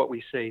despite what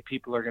we say,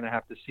 people are going to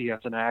have to see us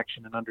in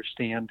action and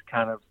understand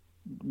kind of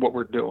what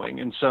we're doing.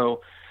 And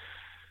so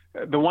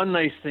the one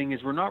nice thing is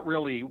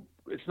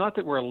it's not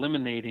that we're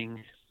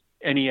eliminating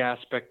any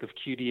aspect of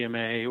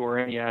QDMA or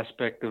any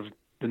aspect of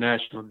the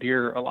National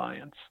Deer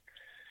Alliance.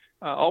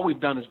 All we've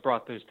done is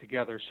brought those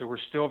together. So we're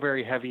still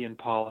very heavy in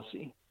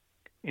policy.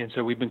 And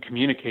so we've been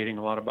communicating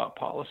a lot about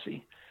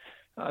policy,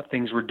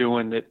 things we're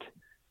doing that,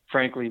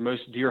 frankly,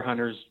 most deer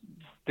hunters,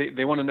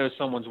 they want to know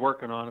someone's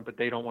working on it, but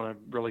they don't want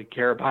to really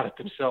care about it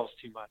themselves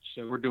too much.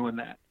 So we're doing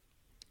that.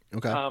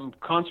 Okay.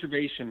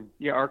 Conservation.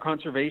 Yeah, our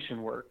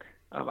conservation work.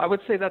 I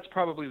would say that's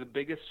probably the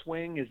biggest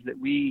swing, is that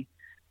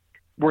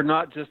we're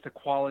not just a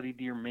quality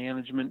deer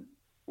management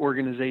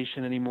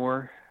organization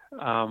anymore.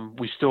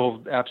 We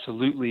still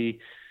absolutely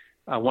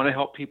want to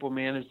help people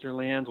manage their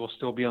lands. We'll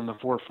still be on the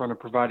forefront of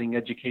providing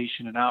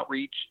education and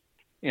outreach.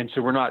 And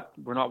so we're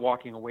not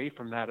walking away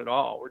from that at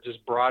all. We're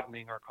just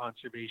broadening our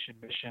conservation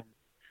mission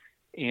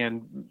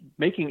and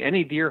making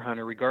any deer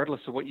hunter,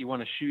 regardless of what you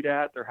want to shoot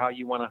at or how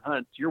you want to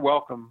hunt, you're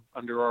welcome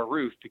under our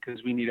roof,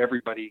 because we need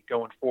everybody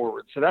going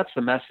forward. So that's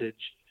the message,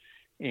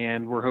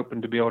 and we're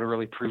hoping to be able to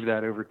really prove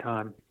that over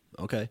time.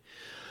 Okay.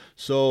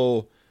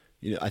 So,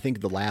 I think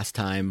the last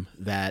time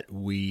that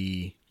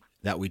we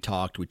that we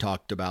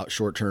talked about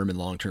short-term and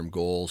long-term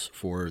goals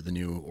for the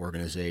new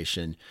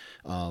organization.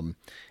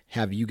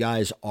 Have you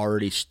guys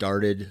already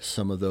started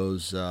some of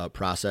those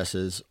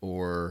processes,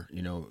 or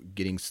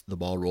getting the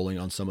ball rolling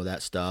on some of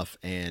that stuff?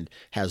 And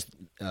has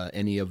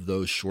any of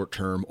those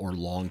short-term or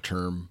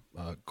long-term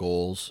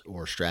goals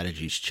or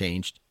strategies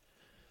changed?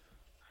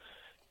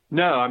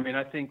 No, I mean,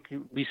 I think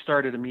we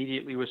started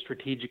immediately with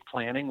strategic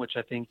planning, which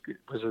I think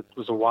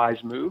was a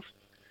wise move.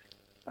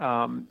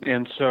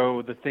 And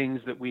so the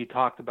things that we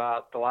talked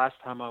about the last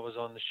time I was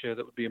on the show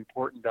that would be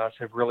important to us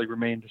have really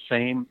remained the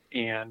same.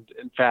 And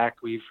in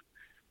fact, we've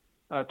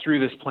through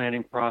this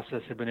planning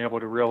process have been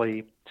able to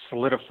really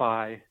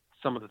solidify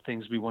some of the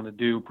things we want to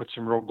do, put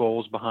some real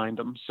goals behind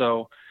them.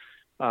 So,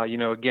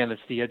 again,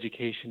 it's the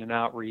education and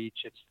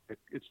outreach.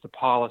 It's the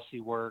policy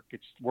work.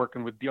 It's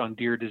working on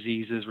deer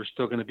diseases. We're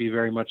still going to be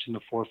very much in the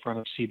forefront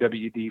of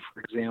CWD, for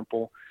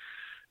example.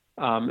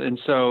 And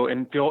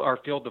our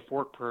Field to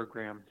Fork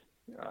program,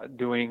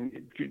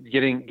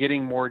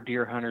 getting more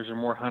deer hunters or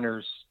more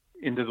hunters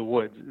into the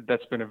woods.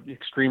 That's been an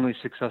extremely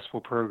successful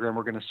program.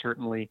 We're going to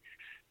certainly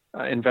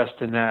invest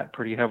in that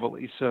pretty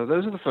heavily. So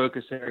those are the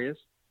focus areas.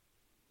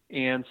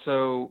 And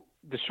so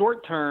the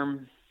short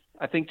term,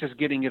 I think just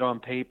getting it on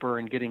paper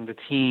and getting the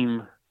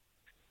team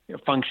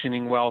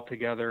functioning well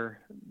together,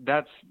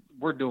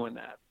 we're doing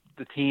that.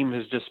 The team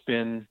has just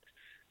been,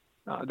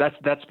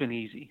 that's been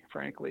easy,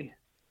 frankly.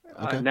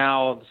 Okay.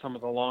 Now some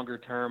of the longer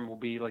term will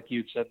be, like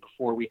you'd said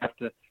before, we have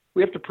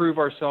to prove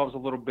ourselves a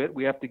little bit.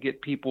 We have to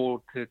get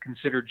people to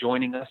consider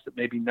joining us that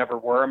maybe never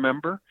were a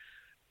member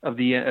of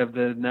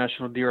the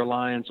National Deer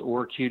Alliance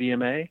or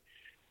QDMA.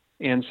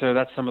 And so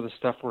that's some of the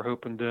stuff we're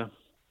hoping to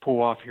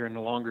pull off here in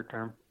the longer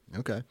term.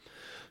 Okay.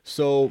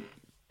 So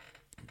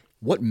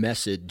what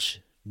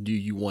message do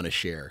you want to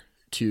share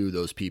to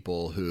those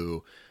people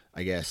who,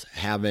 I guess,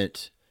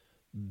 haven't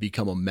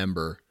become a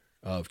member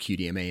of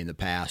QDMA in the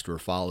past or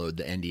followed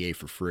the NDA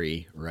for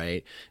free,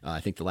 right? I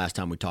think the last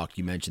time we talked,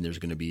 you mentioned there's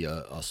going to be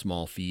a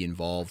small fee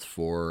involved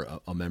for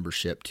a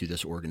membership to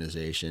this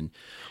organization.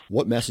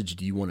 What message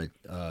do you want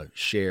to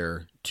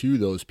share to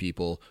those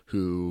people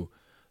who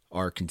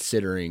are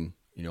considering,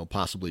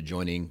 possibly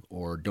joining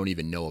or don't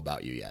even know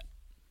about you yet?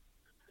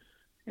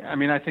 I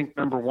mean, I think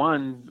number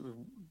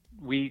one,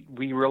 we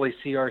really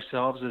see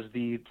ourselves as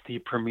the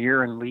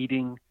premier and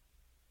leading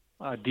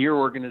deer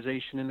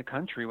organization in the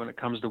country when it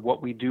comes to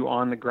what we do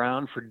on the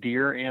ground for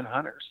deer and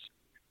hunters.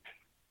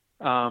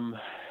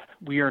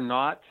 We are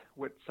not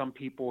what some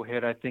people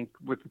had. I think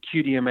with the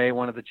QDMA,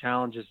 one of the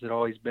challenges that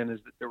always been is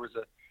that there was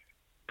a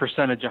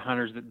percentage of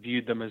hunters that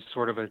viewed them as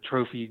sort of a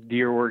trophy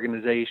deer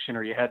organization,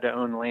 or you had to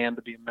own land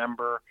to be a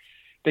member.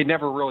 They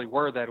never really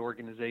were that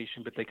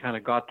organization, but they kind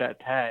of got that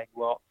tag.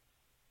 Well,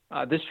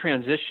 this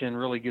transition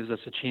really gives us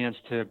a chance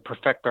to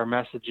perfect our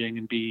messaging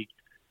and be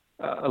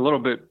a little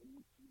bit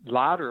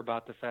louder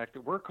about the fact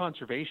that we're a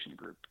conservation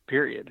group,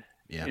 period.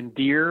 Yeah. And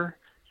deer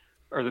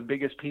are the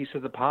biggest piece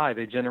of the pie.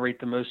 They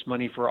generate the most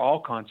money for all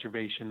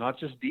conservation, not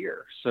just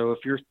deer. So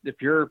if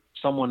you're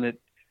someone that,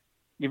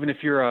 even if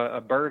you're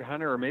a bird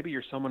hunter, or maybe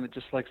you're someone that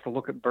just likes to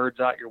look at birds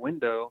out your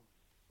window,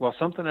 well,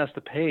 something has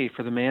to pay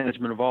for the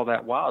management of all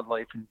that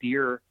wildlife, and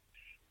deer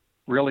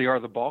really are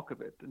the bulk of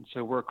it. And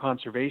so we're a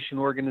conservation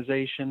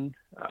organization.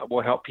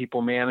 We'll help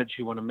people manage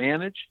who want to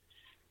manage.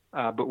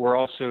 But we're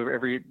also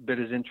every bit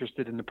as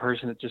interested in the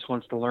person that just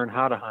wants to learn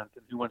how to hunt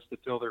and who wants to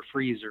fill their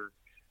freezer,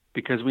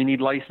 because we need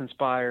licensed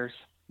buyers.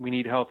 We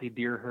need healthy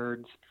deer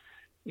herds,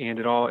 and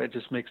it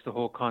just makes the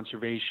whole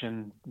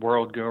conservation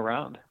world go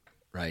around.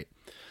 Right.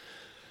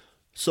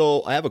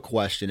 So I have a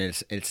question.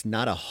 It's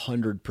not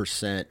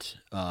 100%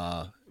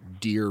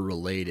 deer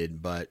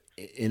related, but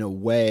in a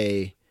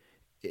way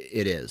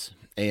it is.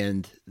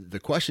 And the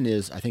question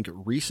is, I think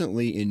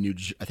recently in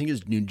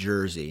New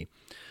Jersey,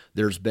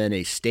 there's been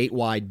a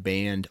statewide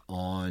ban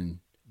on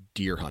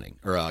deer hunting,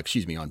 or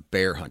on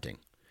bear hunting,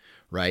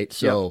 right?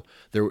 So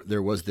yep.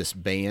 there was this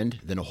ban,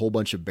 then a whole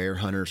bunch of bear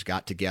hunters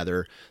got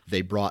together.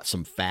 They brought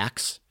some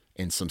facts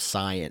and some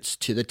science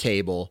to the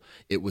table.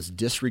 It was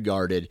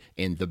disregarded,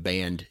 and the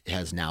ban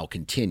has now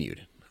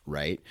continued,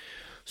 right?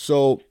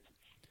 So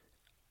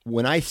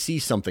when I see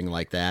something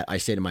like that, I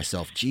say to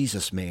myself,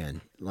 Jesus,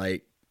 man,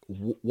 like,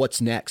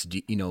 what's next?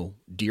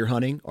 Deer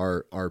hunting?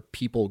 Are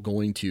people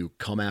going to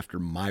come after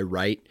my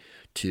right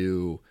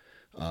to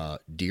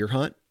deer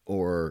hunt?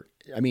 Or,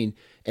 I mean,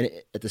 and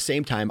at the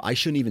same time, I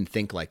shouldn't even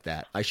think like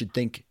that. I should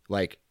think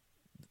like,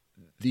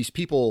 these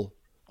people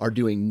are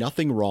doing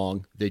nothing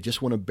wrong. They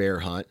just want to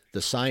bear hunt.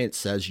 The science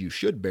says you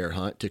should bear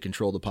hunt to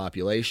control the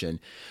population,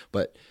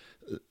 but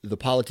the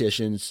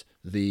politicians,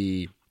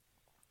 the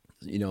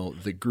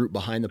group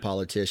behind the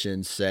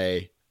politicians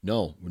say,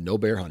 no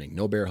bear hunting,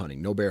 no bear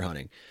hunting, no bear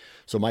hunting.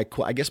 So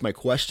I guess my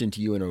question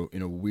to you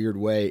in a weird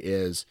way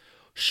is,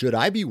 should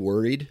I be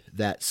worried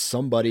that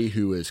somebody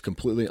who is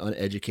completely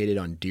uneducated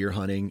on deer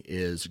hunting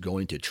is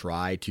going to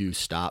try to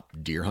stop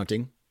deer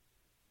hunting?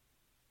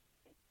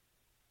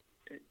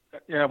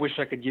 Yeah, I wish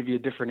I could give you a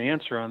different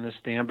answer on this,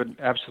 Dan, but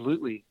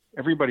absolutely,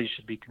 everybody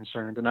should be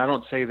concerned. And I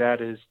don't say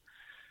that as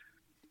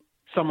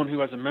someone who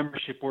has a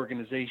membership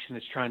organization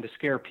that's trying to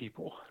scare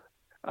people,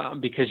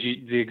 because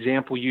the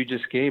example you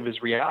just gave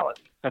is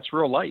reality. That's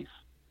real life.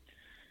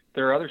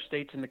 There are other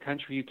states in the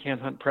country you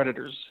can't hunt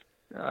predators.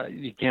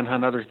 You can't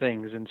hunt other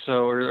things. And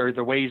so, or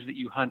the ways that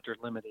you hunt are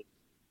limited.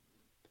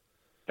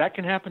 That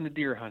can happen to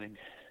deer hunting.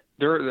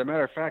 As a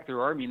matter of fact,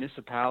 there are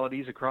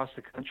municipalities across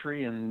the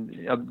country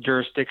and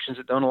jurisdictions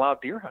that don't allow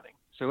deer hunting.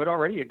 So it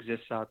already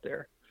exists out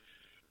there.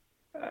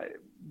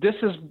 This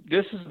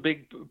is a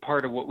big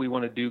part of what we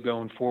want to do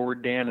going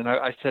forward, Dan. And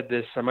I said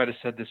this, I might have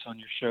said this on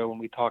your show when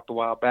we talked a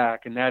while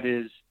back, and that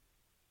is,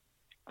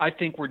 I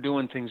think we're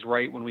doing things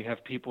right when we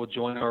have people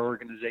join our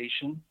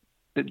organization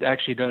that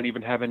actually don't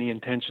even have any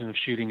intention of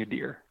shooting a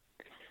deer.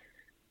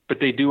 But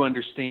they do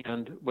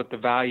understand what the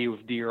value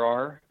of deer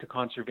are to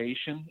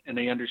conservation, and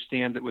they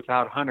understand that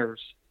without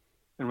hunters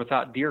and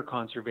without deer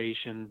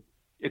conservation,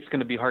 it's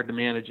going to be hard to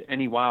manage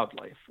any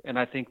wildlife. And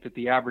I think that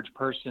the average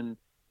person,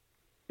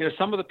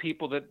 some of the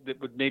people that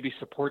would maybe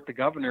support the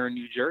governor in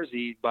New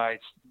Jersey by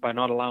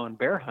not allowing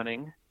bear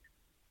hunting,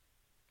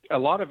 a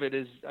lot of it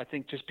is, I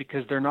think, just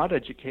because they're not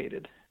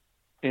educated.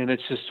 And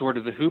it's just sort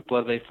of the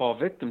hoopla they fall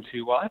victim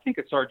to. Well, I think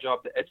it's our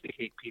job to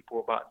educate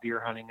people about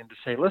deer hunting and to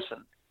say,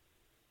 listen,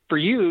 for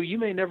you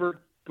may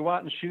never go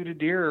out and shoot a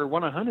deer or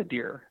want to hunt a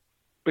deer,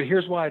 but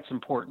here's why it's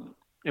important.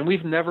 And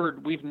we've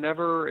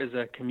never as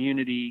a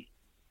community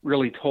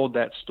really told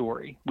that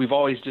story. We've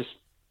always just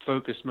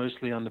focused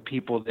mostly on the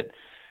people that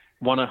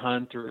want to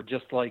hunt or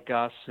just like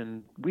us.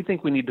 And we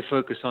think we need to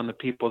focus on the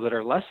people that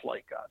are less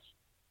like us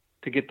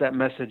to get that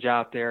message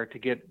out there,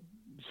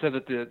 so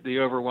that the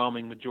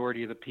overwhelming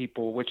majority of the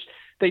people, which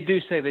they do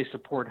say they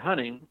support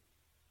hunting,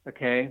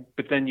 okay,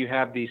 but then you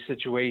have these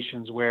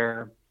situations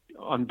where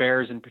on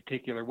bears in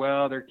particular,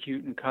 well, they're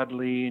cute and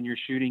cuddly and you're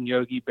shooting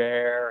Yogi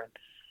Bear,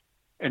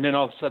 and then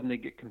all of a sudden they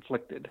get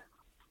conflicted.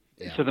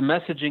 Yeah. So the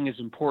messaging is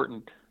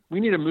important. We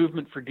need a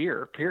movement for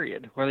deer,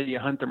 period, whether you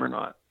hunt them or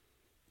not.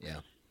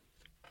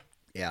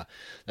 Yeah,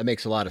 that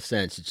makes a lot of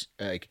sense. It's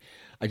like,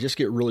 I just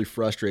get really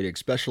frustrated,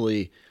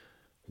 especially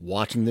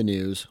watching the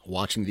news,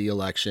 watching the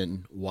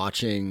election,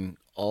 watching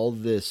all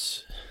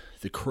this,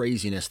 the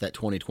craziness that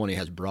 2020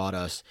 has brought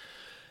us.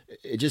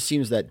 It just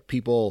seems that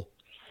people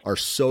are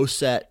so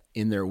set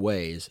in their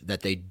ways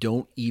that they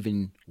don't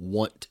even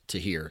want to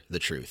hear the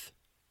truth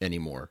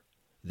anymore.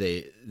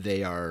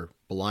 They are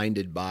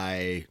blinded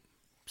by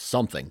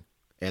something,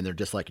 and they're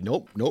just like,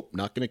 nope,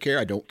 not going to care.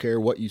 I don't care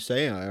what you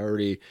say.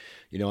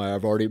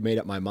 I've already made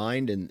up my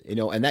mind, and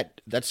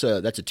that's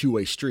a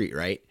two-way street,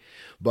 right?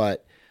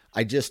 But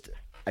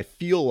I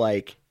feel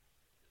like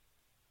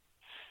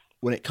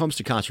when it comes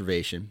to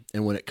conservation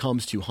and when it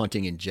comes to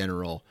hunting in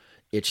general,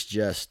 it's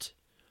just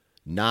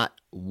not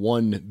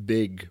one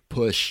big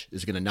push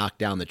is going to knock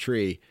down the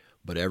tree,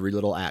 but every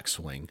little axe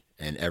swing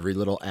and every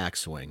little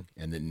axe swing.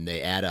 And then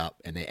they add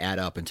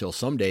up until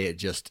someday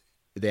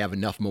they have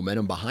enough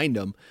momentum behind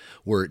them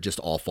where it just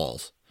all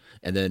falls.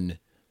 And then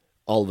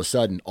all of a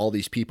sudden, all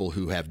these people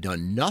who have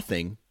done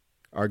nothing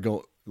are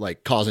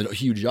causing a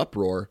huge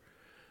uproar.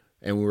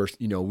 And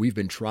we've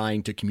been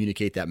trying to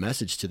communicate that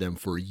message to them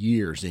for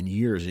years and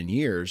years and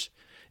years.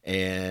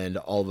 And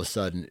all of a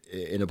sudden,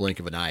 in a blink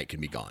of an eye, it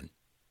can be gone.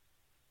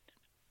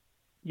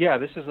 Yeah,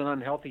 this is an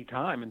unhealthy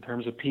time in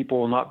terms of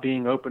people not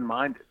being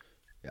open-minded.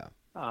 Yeah.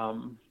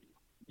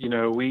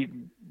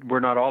 We're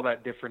not all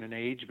that different in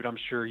age, but I'm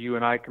sure you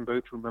and I can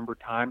both remember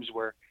times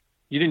where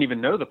you didn't even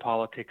know the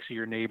politics of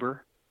your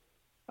neighbor.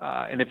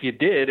 And if you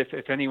did,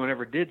 if anyone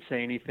ever did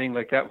say anything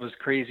like that was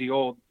crazy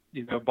old,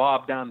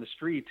 Bob down the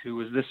street who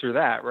was this or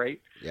that,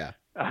 right? Yeah.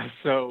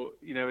 So,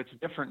 it's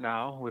different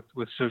now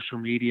with social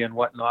media and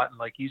whatnot. And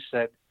like you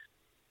said,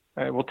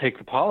 we'll take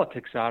the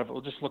politics out of it.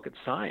 We'll just look at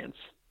science.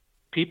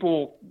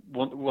 People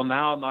will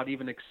now not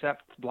even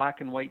accept black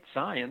and white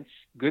science,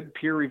 good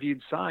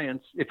peer-reviewed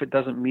science, if it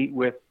doesn't meet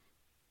with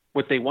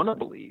what they want to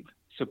believe.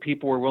 So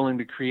people are willing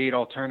to create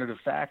alternative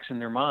facts in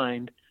their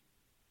mind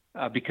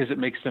because it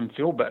makes them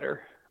feel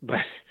better. But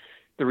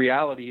the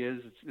reality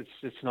is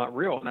it's not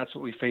real, and that's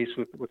what we face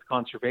with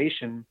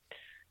conservation.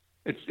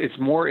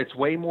 It's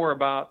way more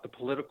about the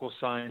political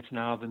science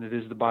now than it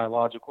is the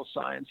biological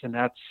science, and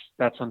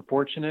that's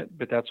unfortunate.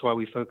 But that's why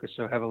we focus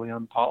so heavily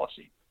on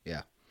policy.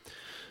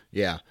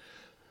 Yeah.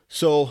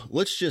 So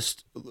let's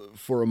just,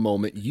 for a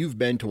moment, you've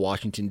been to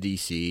Washington,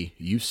 D.C.,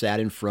 you've sat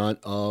in front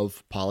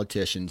of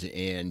politicians,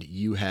 and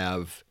you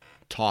have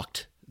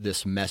talked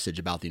this message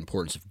about the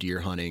importance of deer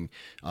hunting,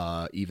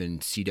 even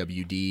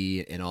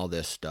CWD and all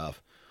this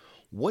stuff.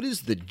 What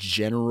is the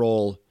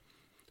general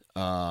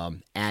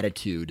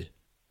attitude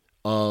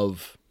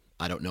of,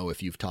 I don't know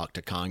if you've talked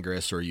to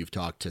Congress or you've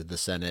talked to the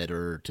Senate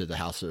or to the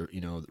House of,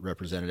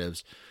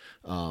 Representatives,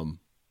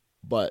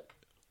 but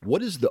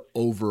what is the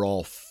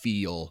overall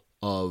feel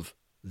of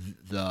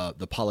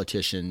the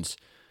politicians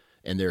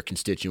and their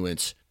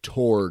constituents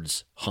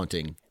towards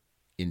hunting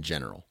in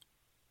general?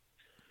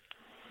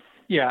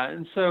 Yeah,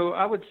 and so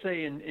I would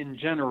say in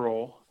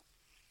general,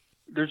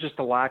 there's just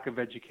a lack of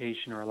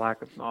education or a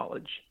lack of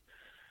knowledge.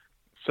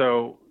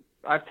 So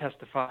I've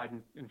testified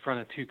in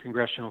front of 2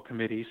 congressional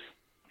committees,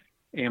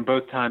 and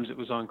both times it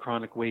was on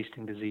chronic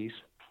wasting disease.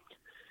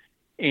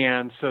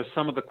 And so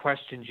some of the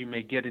questions you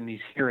may get in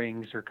these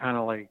hearings are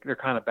they're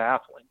kind of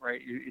baffling,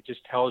 right? It just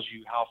tells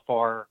you how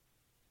far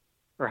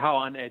or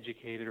how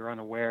uneducated or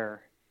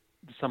unaware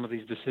some of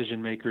these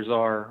decision makers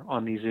are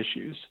on these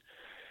issues.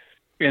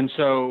 And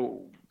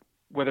so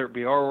whether it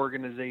be our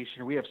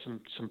organization, we have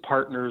some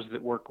partners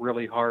that work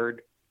really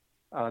hard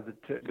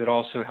that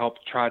also help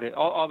try to,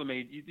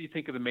 you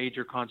think of the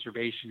major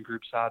conservation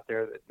groups out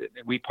there that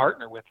we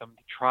partner with them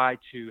to try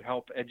to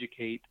help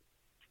educate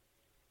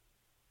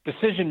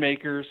decision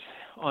makers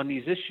on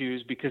these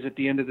issues, because at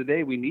the end of the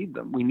day, we need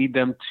them. We need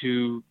them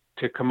to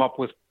come up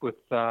with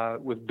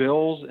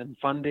bills and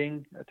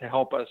funding to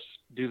help us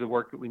do the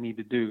work that we need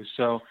to do.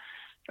 So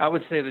I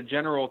would say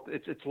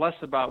it's less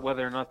about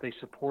whether or not they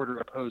support or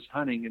oppose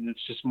hunting, and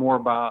it's just more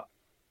about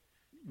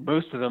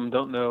most of them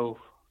don't know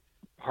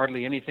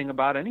hardly anything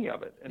about any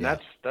of it, and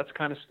that's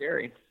kind of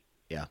scary.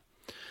 Yeah,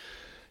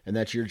 and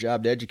that's your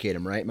job to educate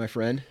them, right, my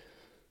friend?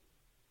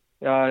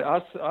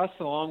 Us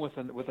along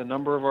with a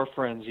number of our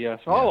friends, yes,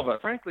 all of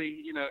us.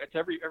 Frankly, it's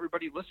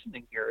everybody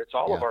listening here. It's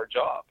all of our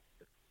job.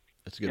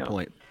 That's a good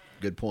point.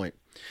 Good point.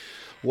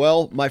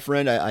 Well, my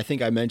friend, I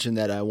think I mentioned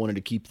that I wanted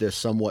to keep this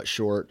somewhat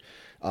short.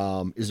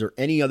 Is there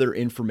any other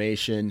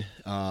information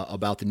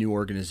about the new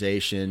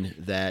organization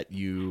that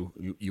you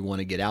want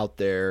to get out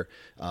there?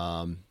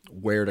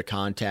 Where to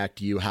contact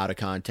you, how to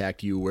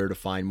contact you, where to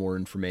find more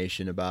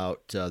information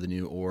about the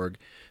new org?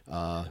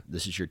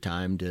 This is your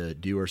time to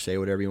do or say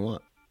whatever you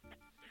want.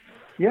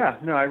 Yeah,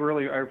 no, I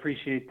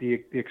appreciate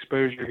the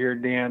exposure here,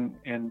 Dan.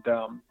 And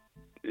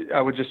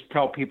I would just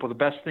tell people the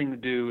best thing to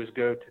do is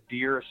go to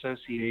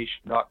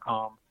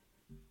deerassociation.com.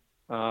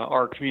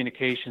 Our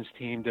communications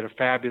team did a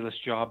fabulous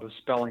job of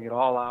spelling it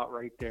all out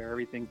right there.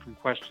 Everything from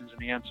questions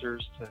and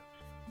answers to,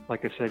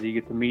 like I said, you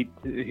get to meet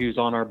who's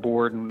on our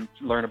board and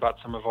learn about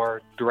some of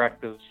our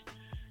directives.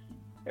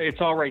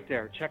 It's all right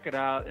there. Check it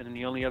out. And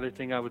the only other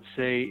thing I would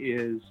say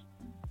is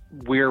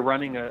we're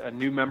running a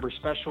new member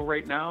special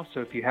right now.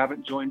 So if you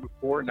haven't joined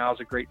before, now's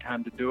a great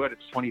time to do it.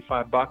 It's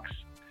 $25.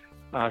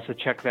 So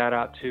check that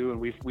out too. And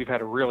we've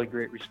had a really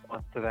great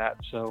response to that.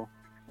 So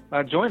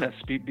join us,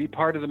 be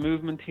part of the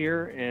movement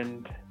here,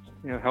 and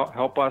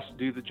help us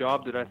do the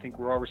job that I think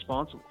we're all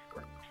responsible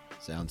for.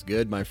 Sounds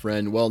good, my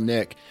friend. Well,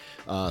 Nick,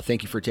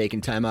 thank you for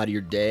taking time out of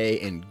your day,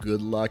 and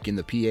good luck in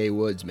the PA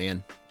woods,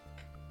 man.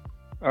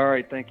 All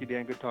right. Thank you,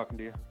 Dan. Good talking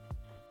to you.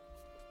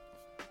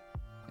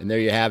 And there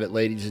you have it,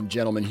 ladies and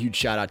gentlemen. Huge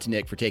shout out to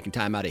Nick for taking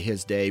time out of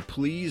his day.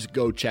 Please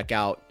go check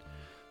out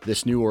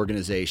this new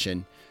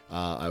organization.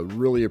 I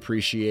really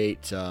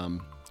appreciate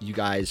you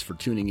guys for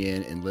tuning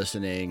in and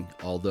listening,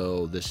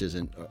 although this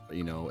isn't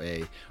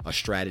a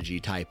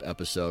strategy type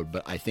episode,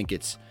 but I think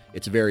it's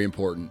very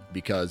important,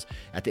 because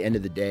at the end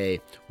of the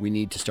day, we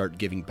need to start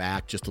giving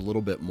back just a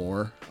little bit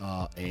more,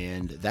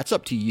 and that's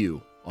up to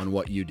you on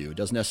what you do. It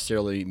doesn't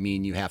necessarily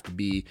mean you have to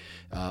be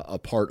a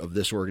part of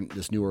this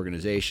new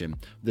organization.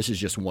 This is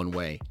just one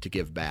way to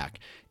give back,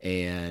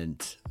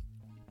 and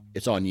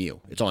it's on you.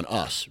 It's on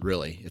us,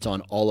 really. It's on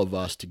all of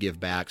us to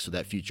give back so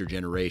that future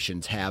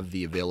generations have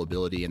the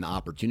availability and the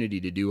opportunity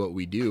to do what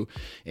we do.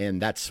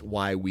 And that's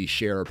why we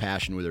share our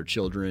passion with our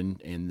children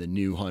and the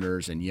new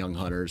hunters and young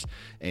hunters.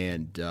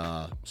 And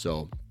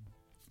so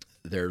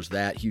there's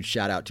that. Huge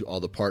shout out to all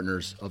the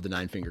partners of the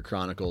Nine Finger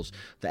Chronicles,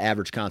 the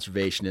Average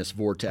Conservationist,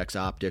 Vortex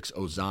Optics,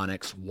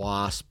 Ozonics,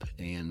 Wasp,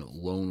 and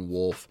Lone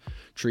Wolf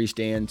Tree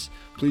Stands.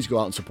 Please go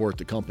out and support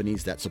the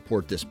companies that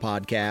support this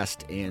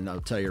podcast. And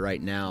I'll tell you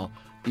right now,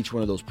 each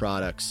one of those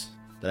products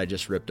that I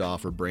just ripped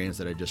off, or brands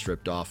that I just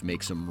ripped off,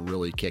 make some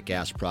really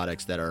kick-ass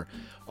products that are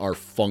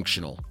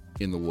functional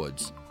in the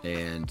woods.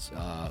 And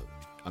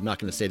I'm not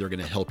going to say they're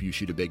going to help you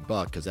shoot a big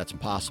buck, because that's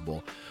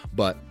impossible,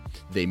 but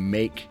they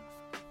make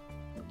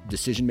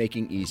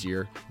decision-making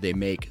easier. They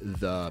make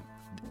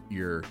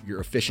your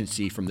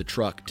efficiency from the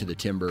truck to the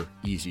timber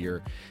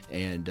easier,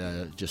 and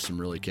just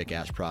some really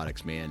kick-ass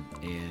products, man.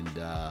 And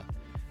I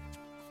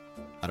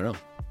don't know.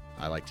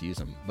 I like to use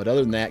them. But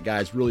other than that,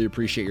 guys, really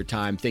appreciate your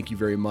time. Thank you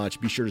very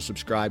much. Be sure to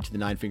subscribe to the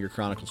Nine Finger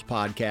Chronicles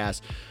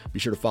podcast. Be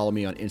sure to follow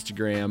me on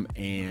Instagram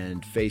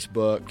and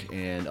Facebook.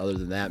 And other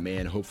than that,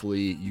 man,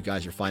 hopefully you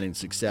guys are finding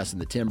success in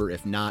the timber.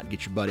 If not,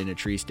 get your butt in a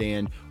tree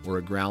stand or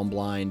a ground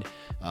blind.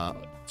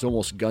 It's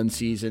almost gun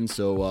season,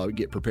 so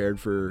get prepared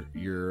for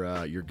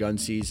your gun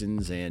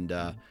seasons. And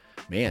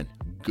man,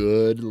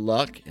 good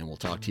luck, and we'll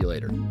talk to you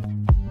later.